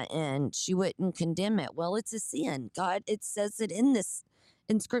like that and she wouldn't condemn it. Well, it's a sin. God, it says it in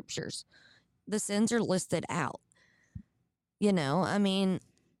scriptures. The sins are listed out. I mean,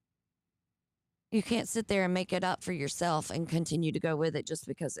 you can't sit there and make it up for yourself and continue to go with it just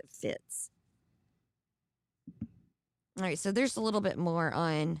because it fits. All right, so there's a little bit more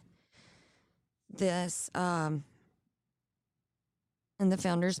on this in the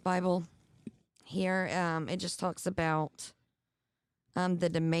Founders Bible here. It just talks about the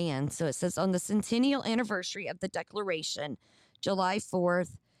demand. So it says, on the centennial anniversary of the Declaration, July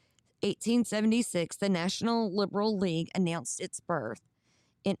 4th, 1876, the National Liberal League announced its birth.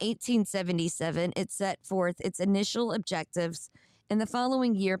 In 1877, it set forth its initial objectives and the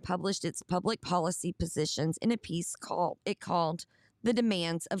following year published its public policy positions in a piece called The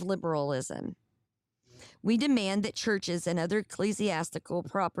Demands of Liberalism. We demand that churches and other ecclesiastical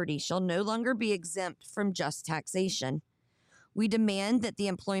property shall no longer be exempt from just taxation. We demand that the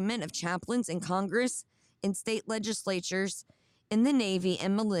employment of chaplains in Congress, in state legislatures, in the Navy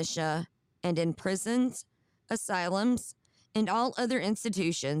and militia, and in prisons, asylums, and all other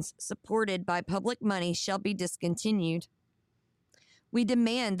institutions supported by public money shall be discontinued. We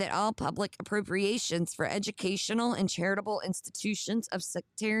demand that all public appropriations for educational and charitable institutions of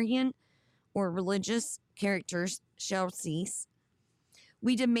sectarian or religious characters shall cease.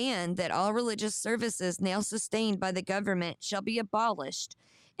 We demand that all religious services now sustained by the government shall be abolished,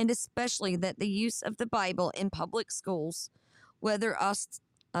 and especially that the use of the Bible in public schools, whether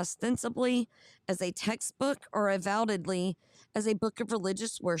ostensibly as a textbook or avowedly as a book of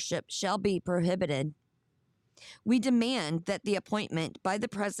religious worship, shall be prohibited. We demand that the appointment by the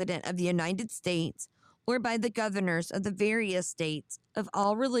President of the United States or by the governors of the various states of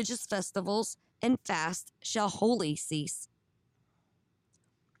all religious festivals and fasts shall wholly cease.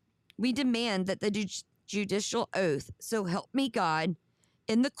 We demand that the judicial oath, so help me God,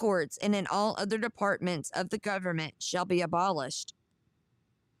 in the courts and in all other departments of the government shall be abolished.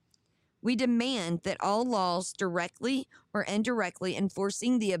 We demand that all laws directly or indirectly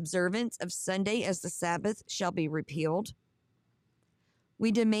enforcing the observance of Sunday as the Sabbath shall be repealed.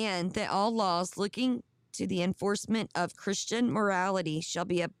 We demand that all laws looking to the enforcement of Christian morality shall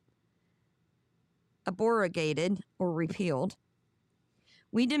be abrogated or repealed.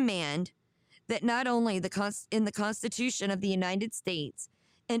 We demand that not only in the Constitution of the United States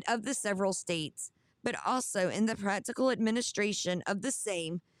and of the several states, but also in the practical administration of the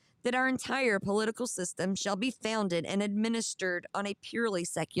same, that our entire political system shall be founded and administered on a purely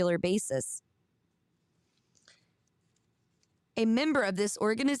secular basis. A member of this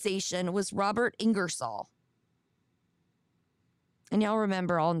organization was Robert Ingersoll. And y'all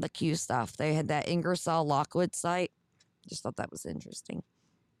remember on the Q stuff, they had that Ingersoll Lockwood site. Just thought that was interesting.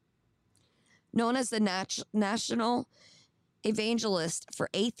 Known as the National Evangelist for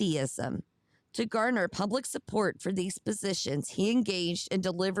Atheism, to garner public support for these positions, he engaged in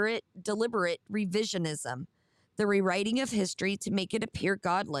deliberate revisionism, the rewriting of history to make it appear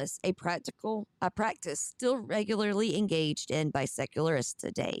godless, a practice still regularly engaged in by secularists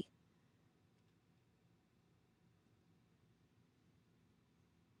today.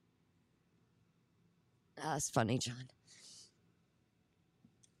 That's funny, John.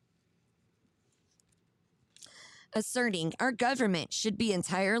 Asserting our government should be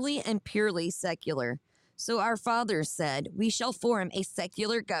entirely and purely secular. So our fathers said, we shall form a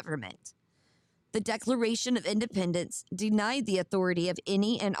secular government. The Declaration of Independence denied the authority of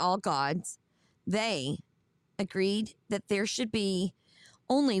any and all gods. They agreed that there should be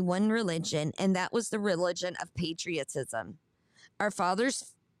only one religion, and that was the religion of patriotism. Our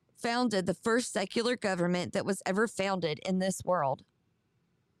fathers founded the first secular government that was ever founded in this world.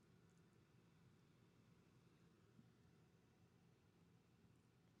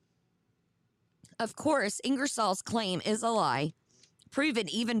 Of course, Ingersoll's claim is a lie, proven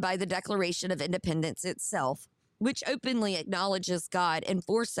even by the Declaration of Independence itself, which openly acknowledges God in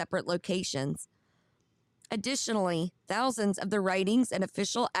 4 separate locations. Additionally, thousands of the writings and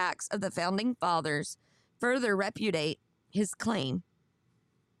official acts of the Founding Fathers further repudiate his claim.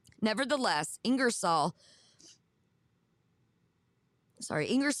 Nevertheless, Ingersoll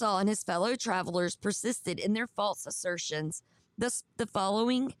and his fellow travelers persisted in their false assertions, thus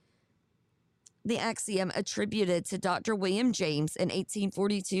following the axiom attributed to Dr. William James in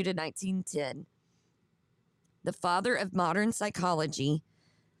 1842 to 1910, the father of modern psychology,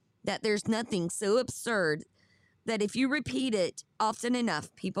 that there's nothing so absurd that if you repeat it often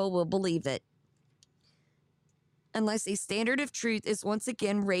enough, people will believe it. Unless a standard of truth is once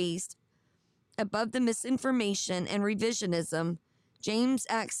again raised above the misinformation and revisionism, James'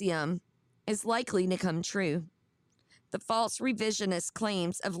 axiom is likely to come true. The false revisionist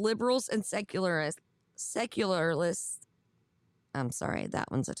claims of liberals and secularists, I'm sorry, that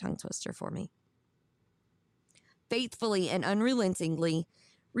one's a tongue twister for me, faithfully and unrelentingly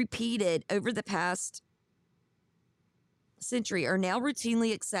repeated over the past century are now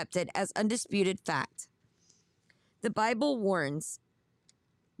routinely accepted as undisputed fact. The Bible warns,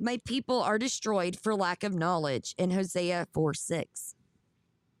 my people are destroyed for lack of knowledge in Hosea 4:6.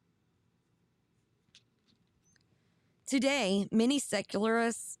 Today, many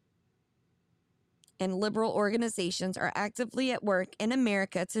secularists and liberal organizations are actively at work in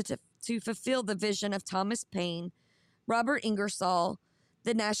America to fulfill the vision of Thomas Paine, Robert Ingersoll,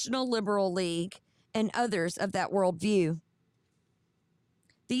 the National Liberal League, and others of that worldview.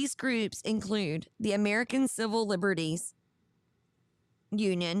 These groups include the American Civil Liberties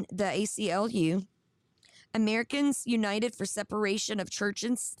Union, the ACLU, Americans United for Separation of Church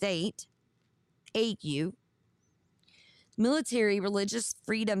and State, AU, Military Religious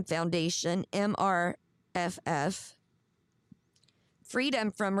Freedom Foundation, MRFF,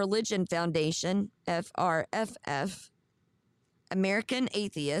 Freedom from Religion Foundation, FRFF, American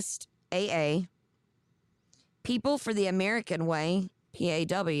Atheist, AA, People for the American Way,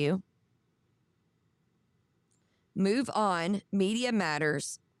 PAW, Move On, Media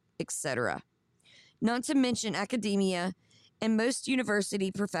Matters, etc. Not to mention academia and most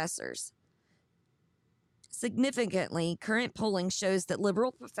university professors. Significantly, current polling shows that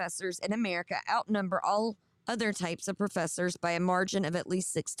liberal professors in America outnumber all other types of professors by a margin of at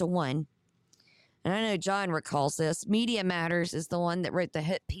least 6-1. And I know John recalls this. Media Matters is the one that wrote the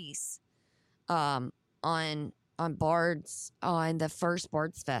hit piece on Bards, on the first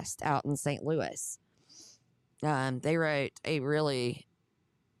Bards Fest out in St. Louis. They wrote a really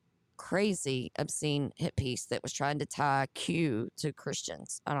crazy, obscene hit piece that was trying to tie Q to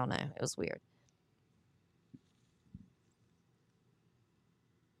Christians. I don't know. It was weird.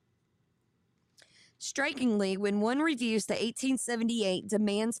 Strikingly, when one reviews the 1878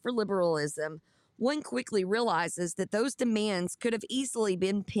 demands for liberalism, one quickly realizes that those demands could have easily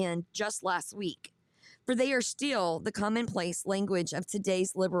been penned just last week, for they are still the commonplace language of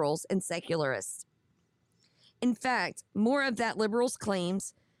today's liberals and secularists. In fact, more of that liberals' claim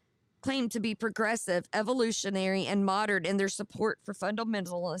to be progressive, evolutionary, and modern in their support for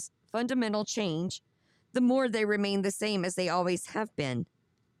fundamental change, the more they remain the same as they always have been.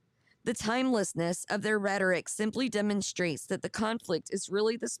 The timelessness of their rhetoric simply demonstrates that the conflict is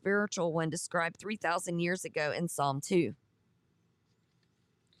really the spiritual one described 3,000 years ago in Psalm 2.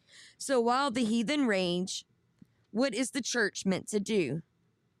 So while the heathen rage, what is the church meant to do?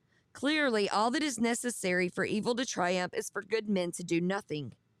 Clearly, all that is necessary for evil to triumph is for good men to do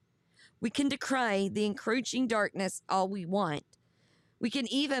nothing. We can decry the encroaching darkness all we want. We can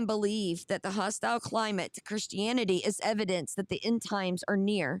even believe that the hostile climate to Christianity is evidence that the end times are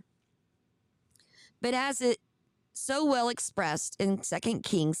near. But as it so well expressed in 2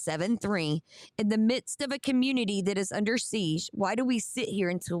 Kings 7:3, in the midst of a community that is under siege, why do we sit here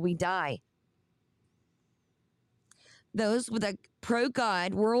until we die? Those with a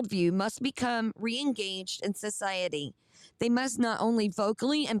pro-God worldview must become re-engaged in society. They must not only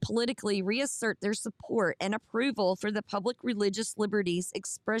vocally and politically reassert their support and approval for the public religious liberties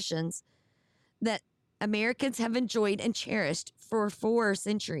expressions that Americans have enjoyed and cherished for 4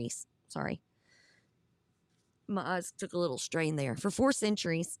 centuries. Sorry. My eyes took a little strain there. For 4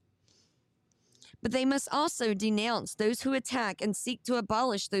 centuries. But they must also denounce those who attack and seek to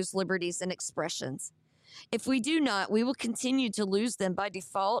abolish those liberties and expressions. If we do not, we will continue to lose them by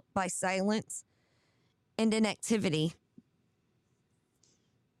default, by silence, and inactivity.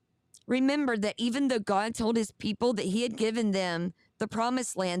 Remember that even though God told his people that he had given them the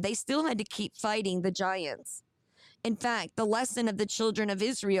promised land, they still had to keep fighting the giants. In fact, the lesson of the children of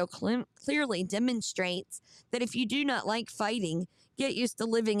Israel clearly demonstrates that if you do not like fighting, get used to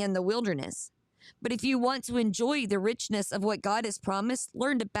living in the wilderness. But if you want to enjoy the richness of what God has promised,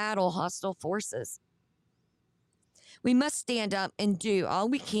 learn to battle hostile forces. We must stand up and do all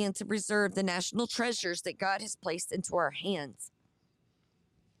we can to preserve the national treasures that God has placed into our hands.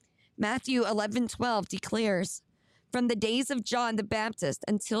 Matthew 11:12 declares, "From the days of John the Baptist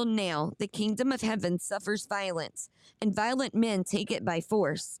until now, the kingdom of heaven suffers violence, and violent men take it by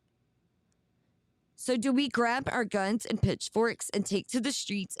force." So do we grab our guns and pitchforks and take to the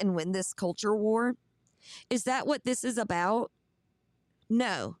streets and win this culture war? Is that what this is about?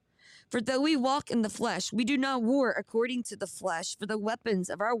 No. For though we walk in the flesh, we do not war according to the flesh, for the weapons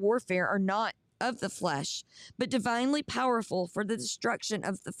of our warfare are not of the flesh, but divinely powerful for the destruction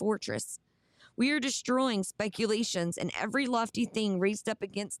of the fortress. We are destroying speculations and every lofty thing raised up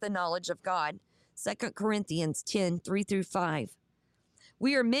against the knowledge of God. 2 Corinthians 10:3-5.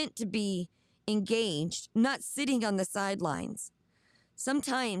 We are meant to be engaged, not sitting on the sidelines.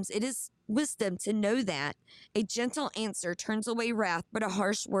 Sometimes it is wisdom to know that a gentle answer turns away wrath, but a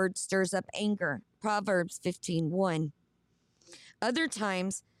harsh word stirs up anger. Proverbs 15:1. Other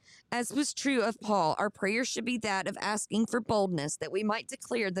times, as was true of Paul, our prayer should be that of asking for boldness that we might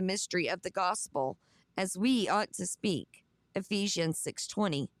declare the mystery of the gospel as we ought to speak. Ephesians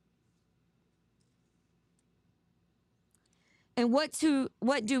 6:20. And what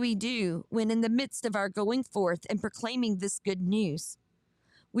do we do when in the midst of our going forth and proclaiming this good news,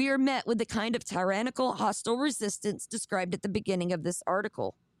 we are met with the kind of tyrannical, hostile resistance described at the beginning of this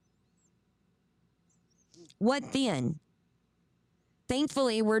article? What then?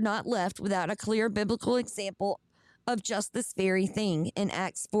 Thankfully, we're not left without a clear biblical example of just this very thing. In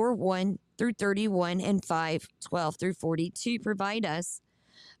Acts 4:1 through 31 and 5:12 through 42 provide us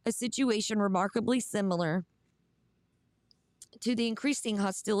a situation remarkably similar to the increasing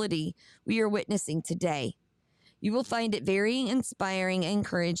hostility we are witnessing today. You will find it very inspiring and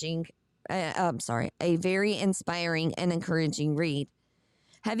encouraging. A very inspiring and encouraging read.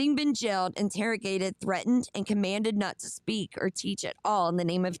 Having been jailed, interrogated, threatened, and commanded not to speak or teach at all in the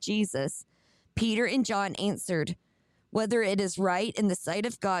name of Jesus, Peter and John answered, "Whether it is right in the sight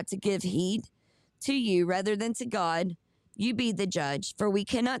of God to give heed to you rather than to God, you be the judge, for we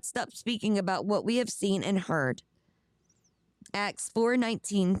cannot stop speaking about what we have seen and heard." Acts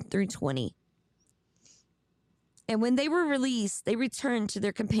 4:19 through 20. And when they were released, they returned to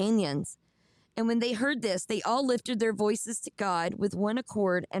their companions. And when they heard this, they all lifted their voices to God with one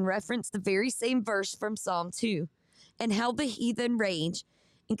accord and referenced the very same verse from Psalm 2, and how the heathen rage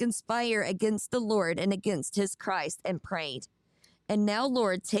and conspire against the Lord and against his Christ, and prayed. And now,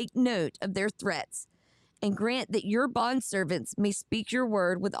 Lord, take note of their threats, and grant that your bondservants may speak your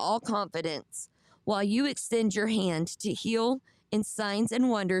word with all confidence, while you extend your hand to heal, and signs and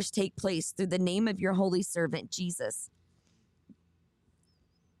wonders take place through the name of your holy servant, Jesus.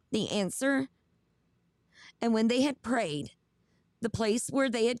 The answer: and when they had prayed, the place where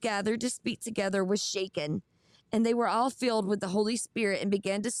they had gathered to speak together was shaken, and they were all filled with the Holy Spirit and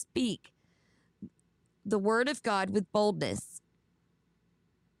began to speak the word of God with boldness.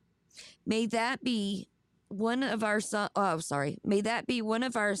 May that be one of our May that be one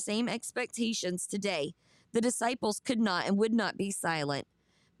of our same expectations today. The disciples could not and would not be silent,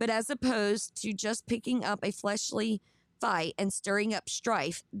 but as opposed to just picking up a fleshly fight and stirring up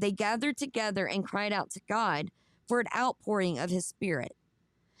strife, they gathered together and cried out to God for an outpouring of his Spirit.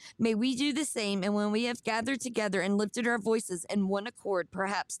 May we do the same, and when we have gathered together and lifted our voices in one accord,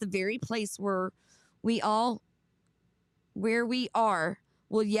 perhaps the very place where we are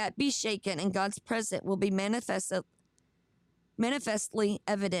will yet be shaken, and God's presence will be manifestly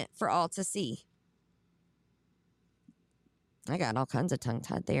evident for all to see. I got all kinds of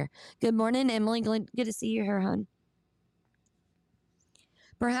tongue-tied there. Good morning, Emily. Good to see you here, hon.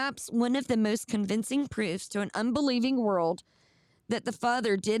 Perhaps one of the most convincing proofs to an unbelieving world that the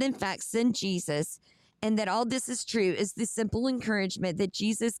Father did in fact send Jesus, and that all this is true, is the simple encouragement that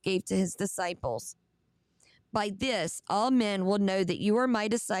Jesus gave to his disciples. By this, all men will know that you are my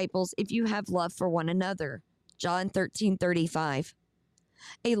disciples if you have love for one another. John 13:35.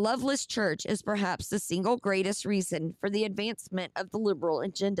 A loveless church is perhaps the single greatest reason for the advancement of the liberal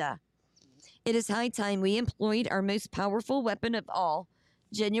agenda. It is high time we employed our most powerful weapon of all,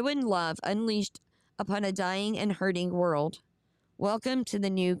 genuine love unleashed upon a dying and hurting world. Welcome to the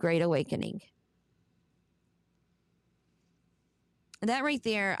new Great Awakening. That right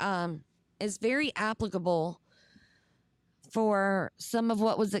there is very applicable for some of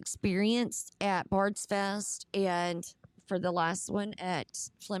what was experienced at Bard's Fest and for the last one at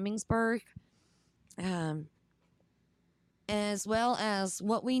Flemingsburg, as well as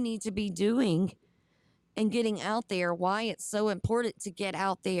what we need to be doing and getting out there, why it's so important to get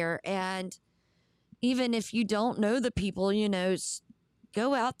out there. And even if you don't know the people,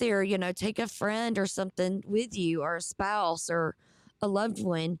 go out there, take a friend or something with you, or a spouse or a loved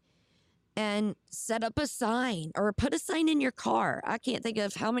one, and set up a sign or put a sign in your car. I can't think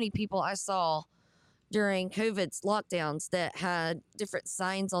of how many people I saw during COVID's lockdowns that had different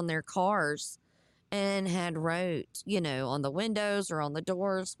signs on their cars and had wrote, on the windows or on the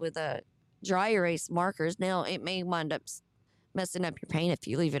doors with a dry erase markers. Now, it may wind up messing up your paint if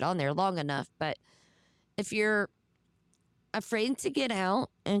you leave it on there long enough, but if you're afraid to get out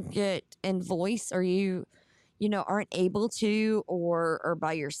and voice, or you aren't able to, or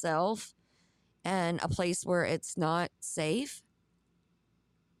by yourself and a place where it's not safe,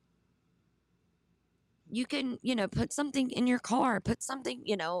 you can, put something in your car, put something,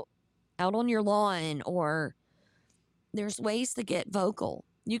 out on your lawn, or there's ways to get vocal.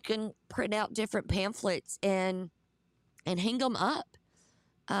 You can print out different pamphlets and hang them up.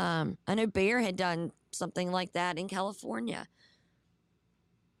 I know Bear had done something like that in California.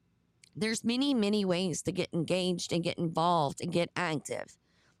 There's many, many ways to get engaged and get involved and get active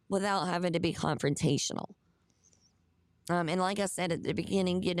without having to be confrontational. And like I said at the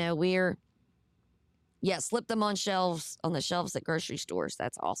beginning, slip them on the shelves at grocery stores.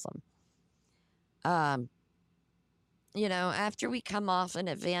 That's awesome. After we come off an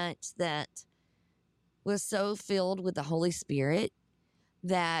event that was so filled with the Holy Spirit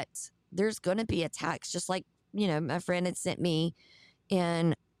that there's going to be attacks, just like, my friend had sent me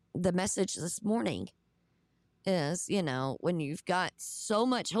in the message this morning. is, when you've got so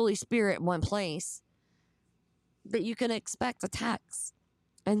much Holy Spirit in one place that you can expect attacks.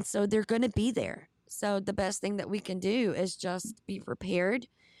 And so they're going to be there. So the best thing that we can do is just be prepared,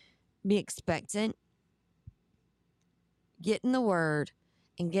 be expectant, get in the Word,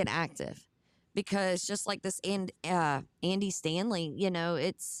 and get active. Because just like this Andy Stanley,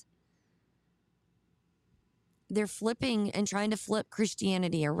 they're flipping and trying to flip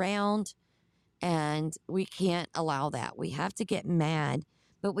Christianity around, and we can't allow that. We have to get mad,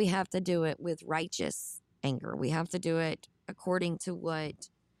 but we have to do it with righteous anger. We have to do it according to what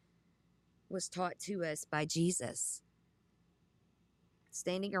was taught to us by Jesus.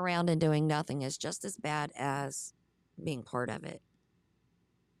 Standing around and doing nothing is just as bad as being part of it.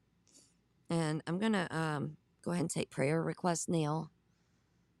 And I'm going to go ahead and take prayer requests now.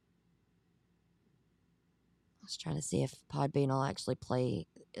 I was trying to see if Podbean will actually play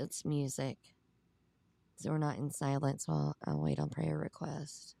its music, so we're not in silence while I wait on prayer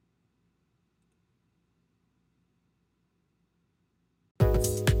requests.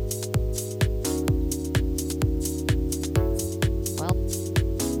 Well,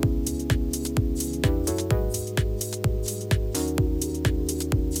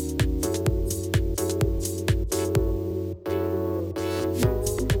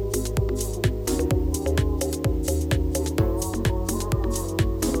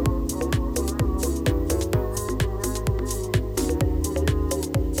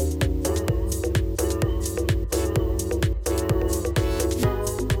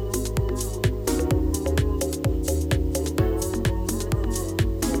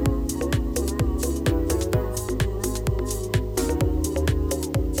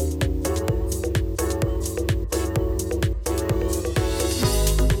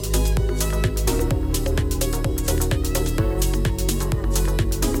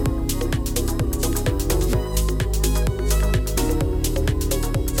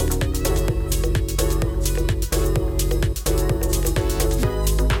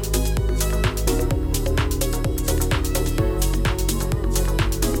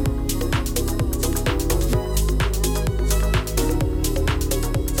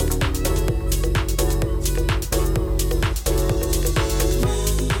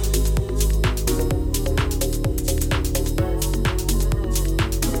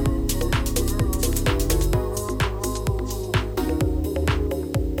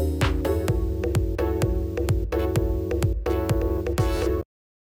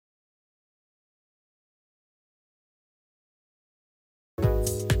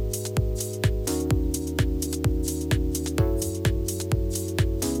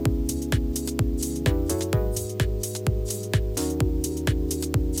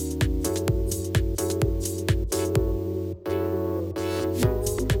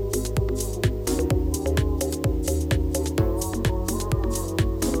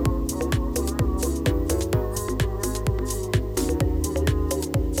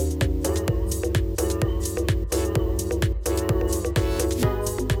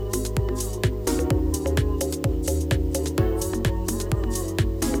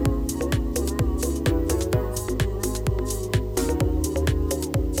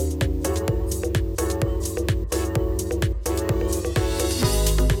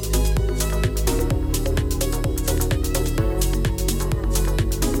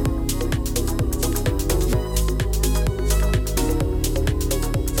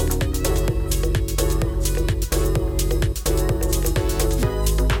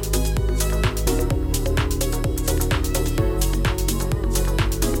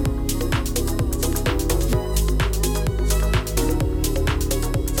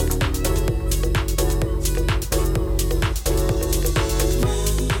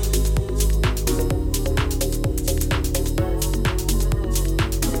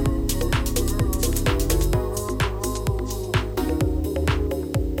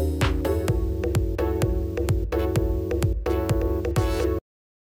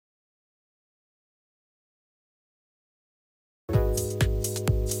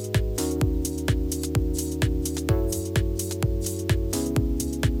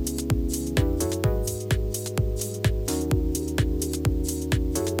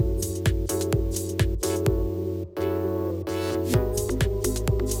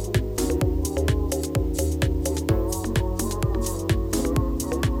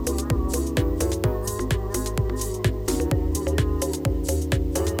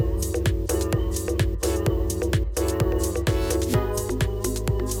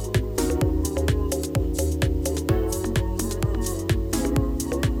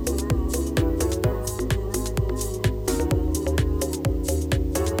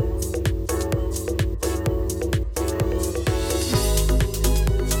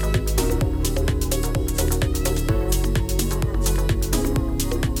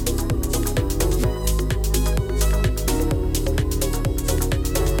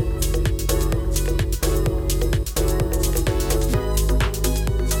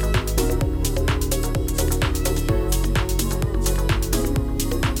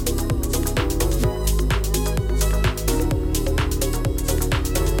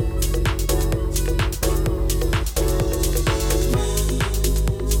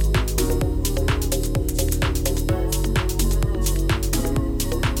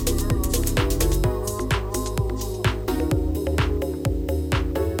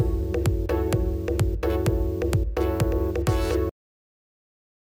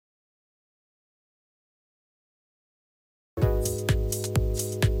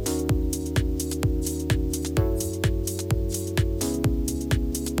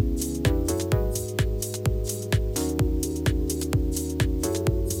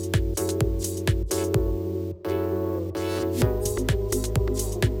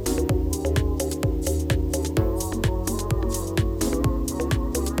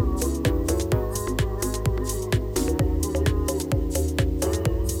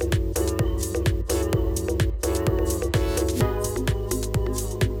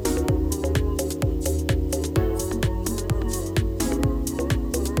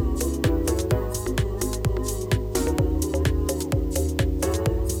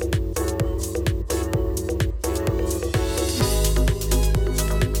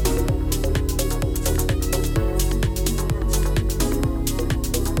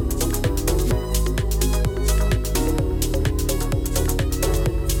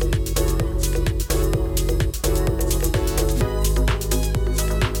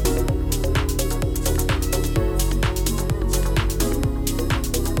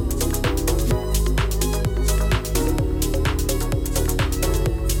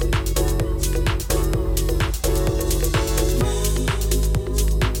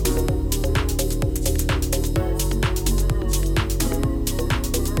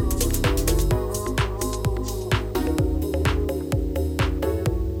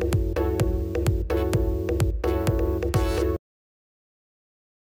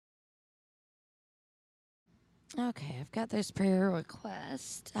 Okay, I've got those prayer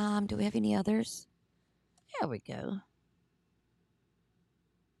requests. Do we have any others? There we go.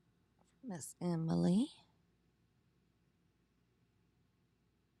 Miss Emily.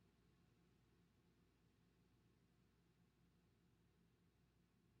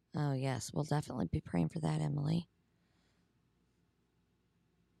 Oh, yes, we'll definitely be praying for that, Emily.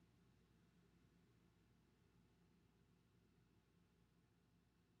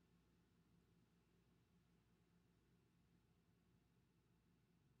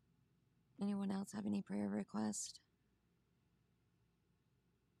 Anyone else have any prayer requests?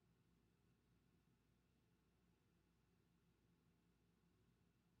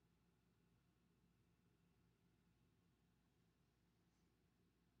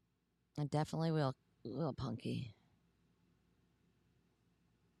 I definitely will, Punky.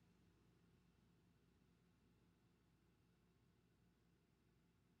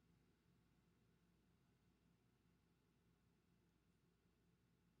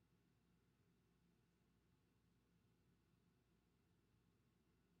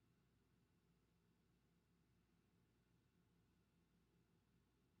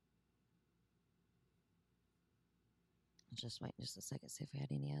 Just wait just a second, see if we had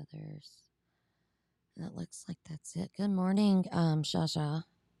any others. That looks like that's it. Good morning, Shasha.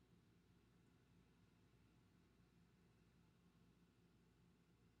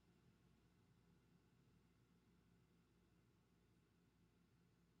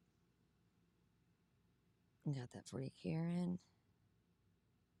 Got that for you, Karen.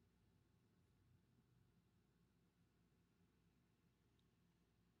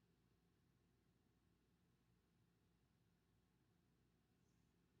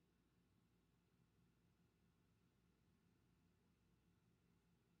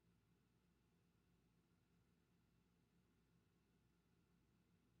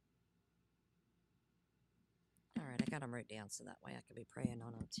 All right, I got them wrote down so that way I can be praying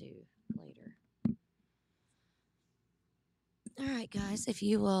on them too later. All right, guys, if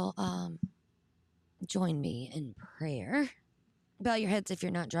you will join me in prayer. Bow your heads if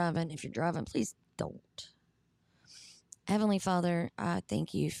you're not driving. If you're driving, please don't. Heavenly Father, I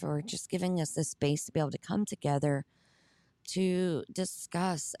thank you for just giving us this space to be able to come together to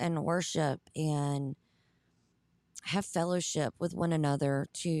discuss and worship and have fellowship with one another,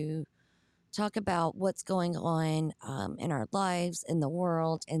 to talk about what's going on in our lives, in the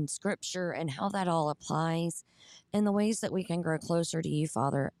world, in Scripture, and how that all applies, and the ways that we can grow closer to you,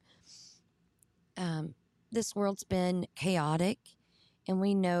 Father. This world's been chaotic, and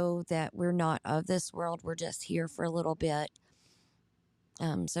we know that we're not of this world. We're just here for a little bit.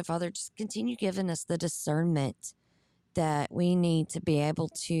 So, Father, just continue giving us the discernment that we need to be able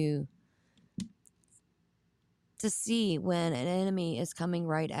to see when an enemy is coming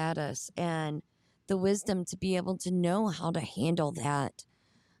right at us, and the wisdom to be able to know how to handle that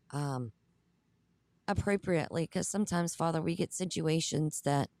appropriately. Because sometimes, Father, we get situations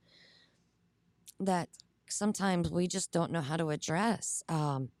that sometimes we just don't know how to address.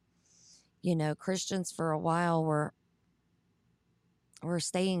 Christians for a while were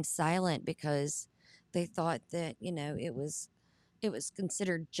staying silent because they thought that it was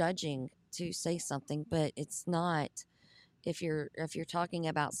considered judging to say something, but it's not. If you're talking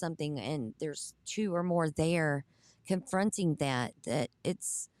about something and there's two or more there confronting that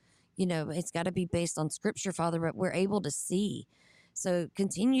it's it's got to be based on Scripture, Father, but we're able to see. So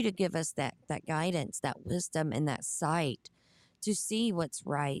continue to give us that guidance, that wisdom, and that sight to see what's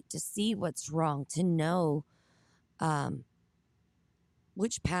right, to see what's wrong, to know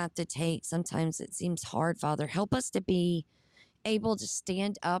which path to take. Sometimes it seems hard, Father. Help us to be able to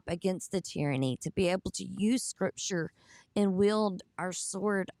stand up against the tyranny, to be able to use Scripture and wield our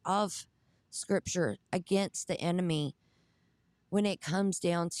sword of Scripture against the enemy when it comes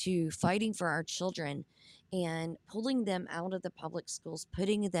down to fighting for our children and pulling them out of the public schools,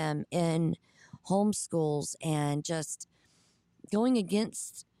 putting them in homeschools, and just going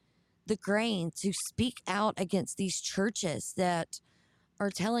against the grain, to speak out against these churches that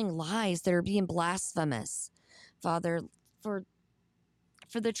are telling lies, that are being blasphemous. Father, for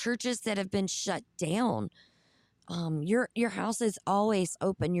the churches that have been shut down, your house is always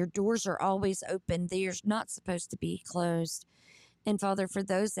open. Your doors are always open. They're not supposed to be closed. And Father, for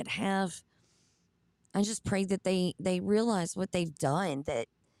those that have, I just pray that they realize what they've done, that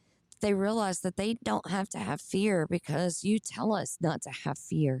they realize that they don't have to have fear, because you tell us not to have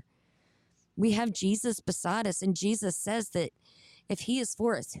fear. We have Jesus beside us, and Jesus says that if he is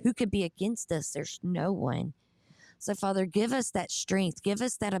for us, who could be against us? There's no one. So, Father, give us that strength. Give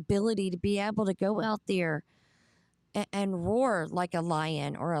us that ability to be able to go out there and roar like a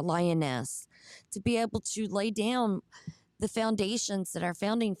lion or a lioness, to be able to lay down the foundations that our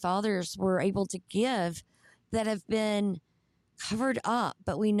founding fathers were able to give that have been covered up,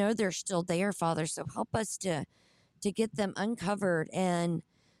 but we know they're still there, Father. So help us to get them uncovered and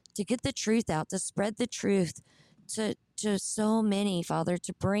to get the truth out, to spread the truth to so many, Father,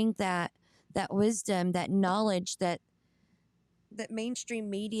 to bring that wisdom, that knowledge that mainstream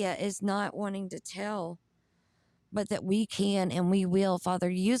media is not wanting to tell, but that we can and we will, Father.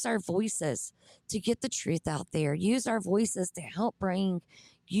 Use our voices to get the truth out there. Use our voices to help bring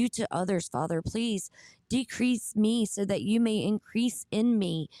you to others, Father. Please decrease me so that you may increase in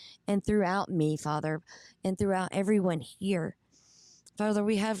me and throughout me, Father, and throughout everyone here. Father,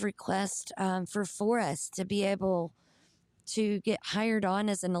 we have requests for Forrest to be able to get hired on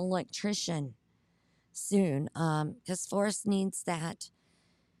as an electrician soon, because Forrest needs that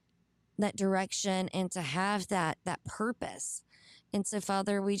direction and to have that purpose. And so,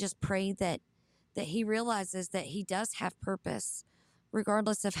 Father, we just pray that he realizes that he does have purpose,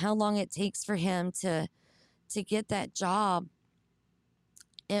 regardless of how long it takes for him to get that job.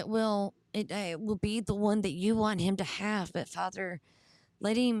 It will be the one that you want him to have. But Father,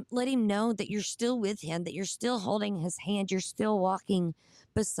 let him know that you're still with him, that you're still holding his hand, you're still walking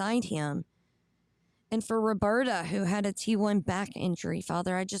beside him. And for Roberta, who had a T1 back injury,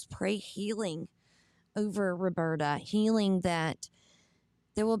 Father, I just pray healing over Roberta, healing that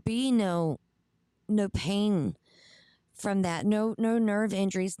there will be no pain from that, no nerve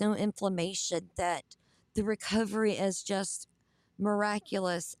injuries, no inflammation, that the recovery is just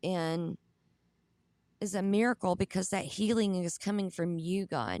miraculous and is a miracle because that healing is coming from you,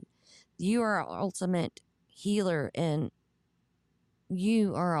 God. You are our ultimate healer and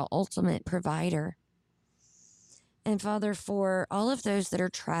you are our ultimate provider. And Father, for all of those that are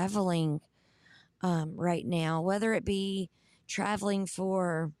traveling right now, whether it be traveling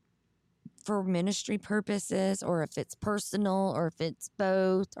for ministry purposes, or if it's personal, or if it's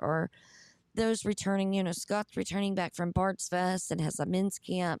both, or those returning, Scott's returning back from Bart's Fest and has a men's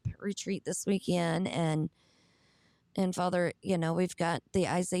camp retreat this weekend. And Father, we've got the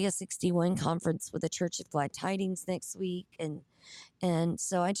Isaiah 61 conference with the Church of Glad Tidings next week. And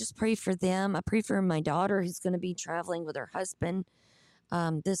so I just pray for them. I pray for my daughter who's going to be traveling with her husband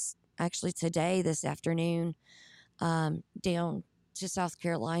this afternoon down to South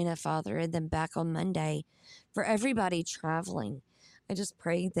Carolina, Father, and then back on Monday. For everybody traveling, I just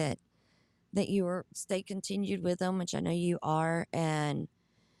pray that you stay continued with them, which I know you are, and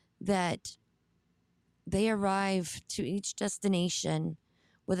that they arrive to each destination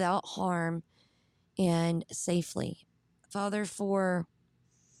without harm and safely. Father, for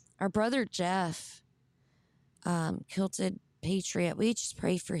our brother Jeff, Kilted Patriot, we just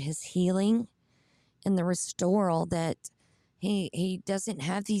pray for his healing and the restoral, that he doesn't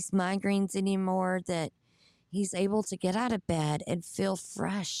have these migraines anymore, that he's able to get out of bed and feel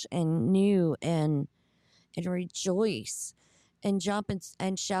fresh and new and rejoice and jump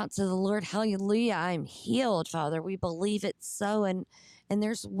and shout to the Lord, hallelujah, I'm healed, Father. We believe it's so, and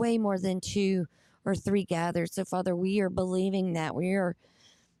there's way more than 2 or 3 gathered. So, Father, we are believing that. We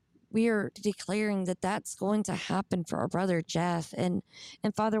are declaring that that's going to happen for our brother Jeff. And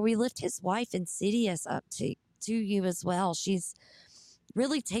Father, we lift his wife Insidious up to you as well. She's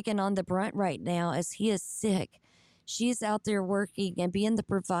really taken on the brunt right now as he is sick. She's out there working and being the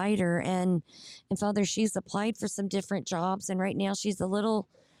provider. And Father, she's applied for some different jobs. And right now she's a little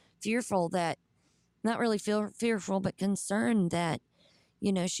fearful, that, not really fearful, but concerned that,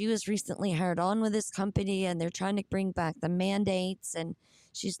 she was recently hired on with this company and they're trying to bring back the mandates, and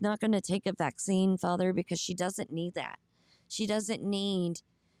she's not going to take a vaccine, Father, because she doesn't need that. She doesn't need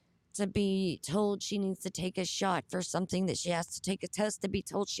to be told she needs to take a shot for something that she has to take a test to be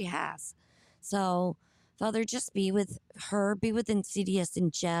told she has. So, Father, just be with her, be with Insidious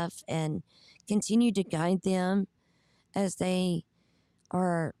and Jeff, and continue to guide them as they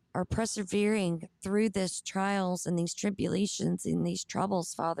are persevering through these trials and these tribulations and these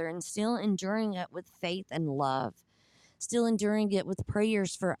troubles, Father, and still enduring it with faith and love, still enduring it with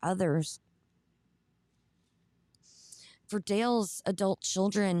prayers for others. For Dale's adult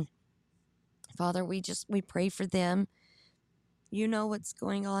children, Father, we pray for them. You know what's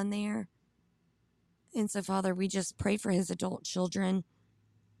going on there. And so, Father, we just pray for his adult children.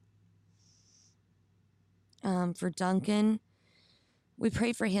 For Duncan, we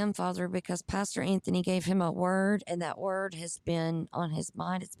pray for him, Father, because Pastor Anthony gave him a word, and that word has been on his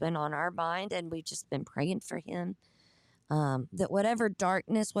mind. It's been on our mind, and we've just been praying for him. That whatever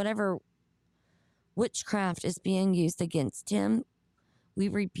darkness, whatever witchcraft is being used against him, we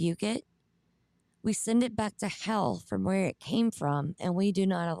rebuke it. We send it back to hell from where it came from, and we do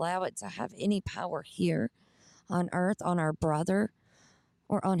not allow it to have any power here on earth, on our brother,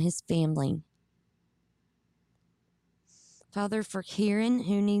 or on his family. Father, for Karen,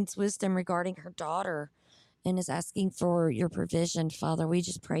 who needs wisdom regarding her daughter and is asking for your provision, Father, we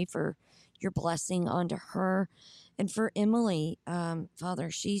just pray for your blessing onto her. And for Emily,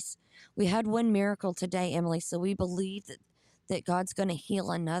 Father, we had one miracle today, Emily, so we believe that God's going to heal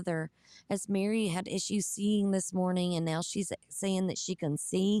another. As Mary had issues seeing this morning, and now she's saying that she can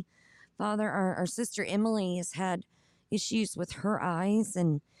see. Father, our sister Emily has had issues with her eyes,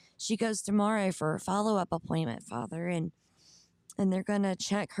 and she goes tomorrow for a follow-up appointment, Father, and they're going to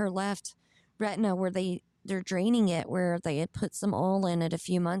check her left retina where they're draining it, where they had put some oil in it a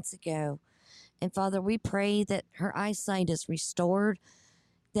few months ago. And Father, we pray that her eyesight is restored,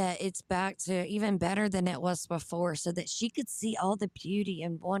 that it's back to even better than it was before, so that she could see all the beauty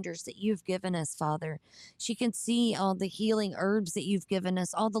and wonders that you've given us, Father. She can see all the healing herbs that you've given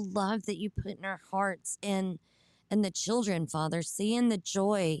us, all the love that you put in our hearts and the children, Father, seeing the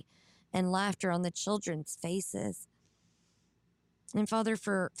joy and laughter on the children's faces. And Father,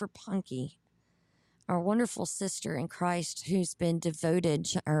 for Punky, our wonderful sister in Christ who's been devoted,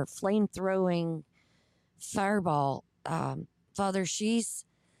 our flame-throwing fireball, Father, she's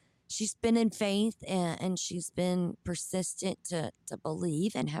been in faith, and she's been persistent to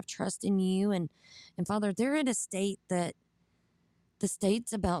believe and have trust in you. And Father, they're in a state that the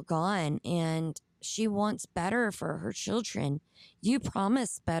state's about gone, and she wants better for her children. You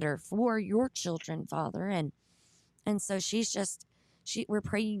promise better for your children, Father. And so we're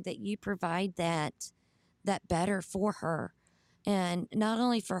praying that you provide that better for her, and not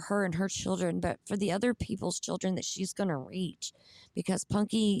only for her and her children, but for the other people's children that she's going to reach, because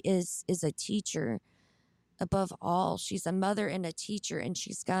Punky is a teacher above all. She's a mother and a teacher, and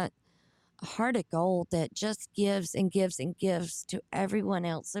she's got a heart of gold that just gives and gives and gives to everyone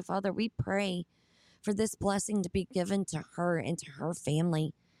else. So Father, we pray for this blessing to be given to her and to her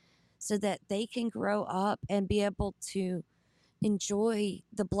family, so that they can grow up and be able to enjoy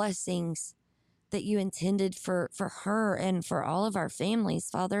the blessings that you intended for her and for all of our families.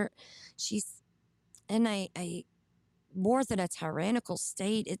 Father, she's in a more than a tyrannical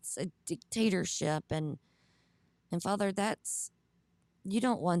state. It's a dictatorship. And Father, you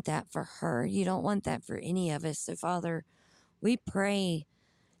don't want that for her. You don't want that for any of us. So Father, we pray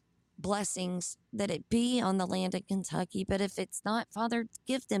blessings that it be on the land of Kentucky. But if it's not, Father,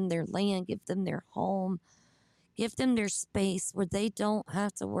 give them their land, give them their home, give them their space where they don't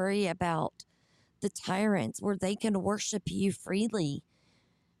have to worry about the tyrants, where they can worship you freely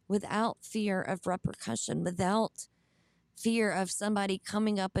without fear of repercussion, without fear of somebody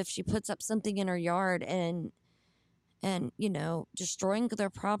coming up if she puts up something in her yard and destroying their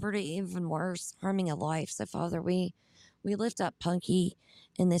property, even worse, harming a life. So Father, we lift up Punky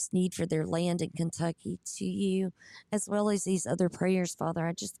and this need for their land in Kentucky to you, as well as these other prayers, Father.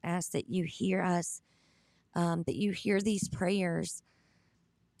 I just ask that you hear us, that you hear these prayers,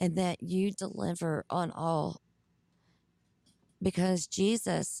 and that you deliver on all. Because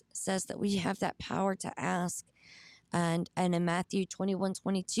Jesus says that we have that power to ask. And in Matthew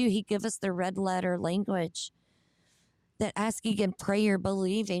 21:22, he gives us the red letter language that asking in prayer,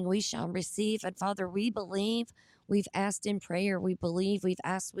 believing, we shall receive. And Father, we believe we've asked in prayer. We believe we've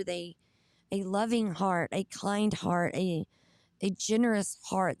asked with a loving heart, a kind heart, a generous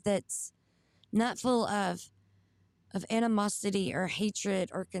heart that's not full of animosity or hatred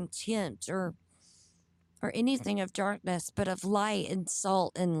or contempt or anything of darkness, but of light and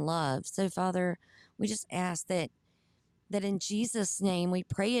salt and love. So Father, we just ask that in Jesus' name, we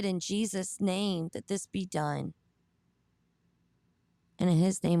pray it in Jesus' name, that this be done. And in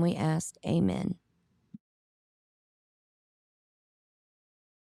his name we ask, amen.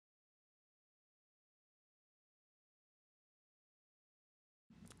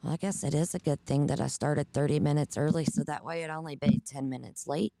 Well, I guess it is a good thing that I started 30 minutes early, so that way it'd only be 10 minutes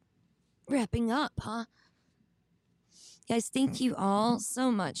late. Wrapping up, huh? Guys, thank you all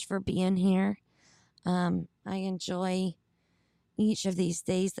so much for being here. I enjoy each of these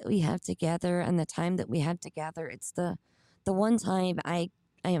days that we have together and the time that we have together. It's the one time I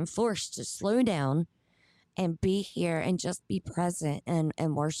am forced to slow down and be here and just be present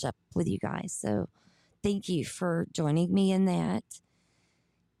and worship with you guys. So thank you for joining me in that.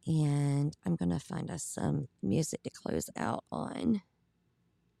 And I'm going to find us some music to close out on.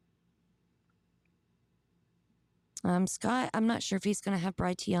 Scott, I'm not sure if he's going to have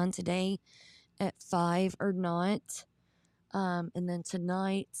Brighty on today at 5 or not. And then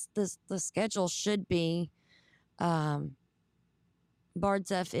tonight, the schedule should be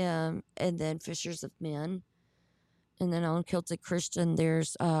Bards FM, and then Fishers of Men. And then on Kilted Christian,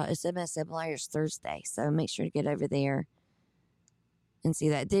 there's SMS Empires Thursday. So make sure to get over there and see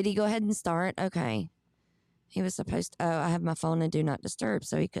that. Did he go ahead and start? Okay. He was supposed to. Oh, I have my phone in Do Not Disturb,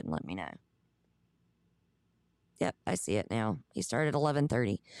 so he couldn't let me know. Yep, I see it now. He started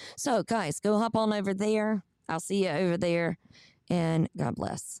 11:30. So, guys, go hop on over there. I'll see you over there. And God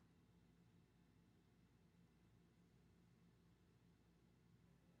bless.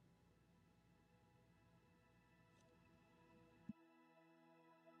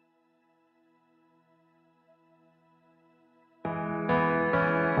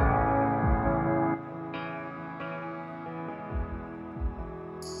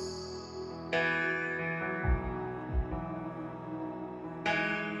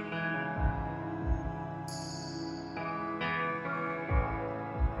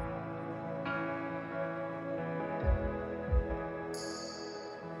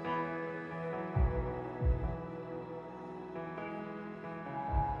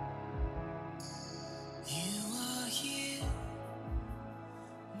 You are here,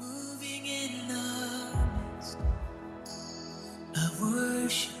 moving in our midst. I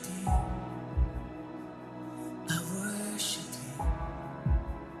worship you. I worship you.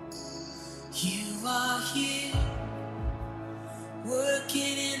 You are here,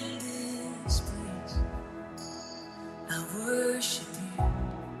 working in this place. I worship you.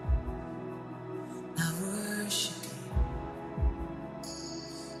 I worship you.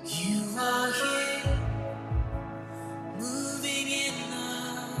 You are here, moving in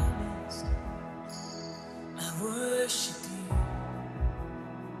our midst. I worship you.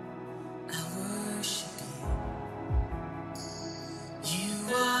 I worship you. You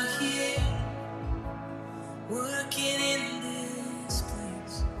are here, working in this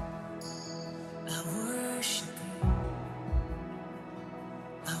place. I worship you.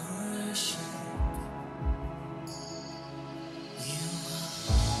 I worship you. You are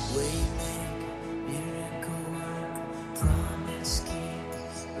waymaker, miracle worker, promise keeper,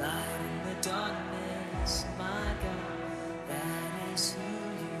 light in the darkness. My God, that is who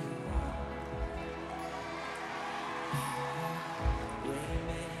you are.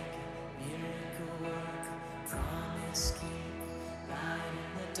 Waymaker, miracle worker, promise keeper.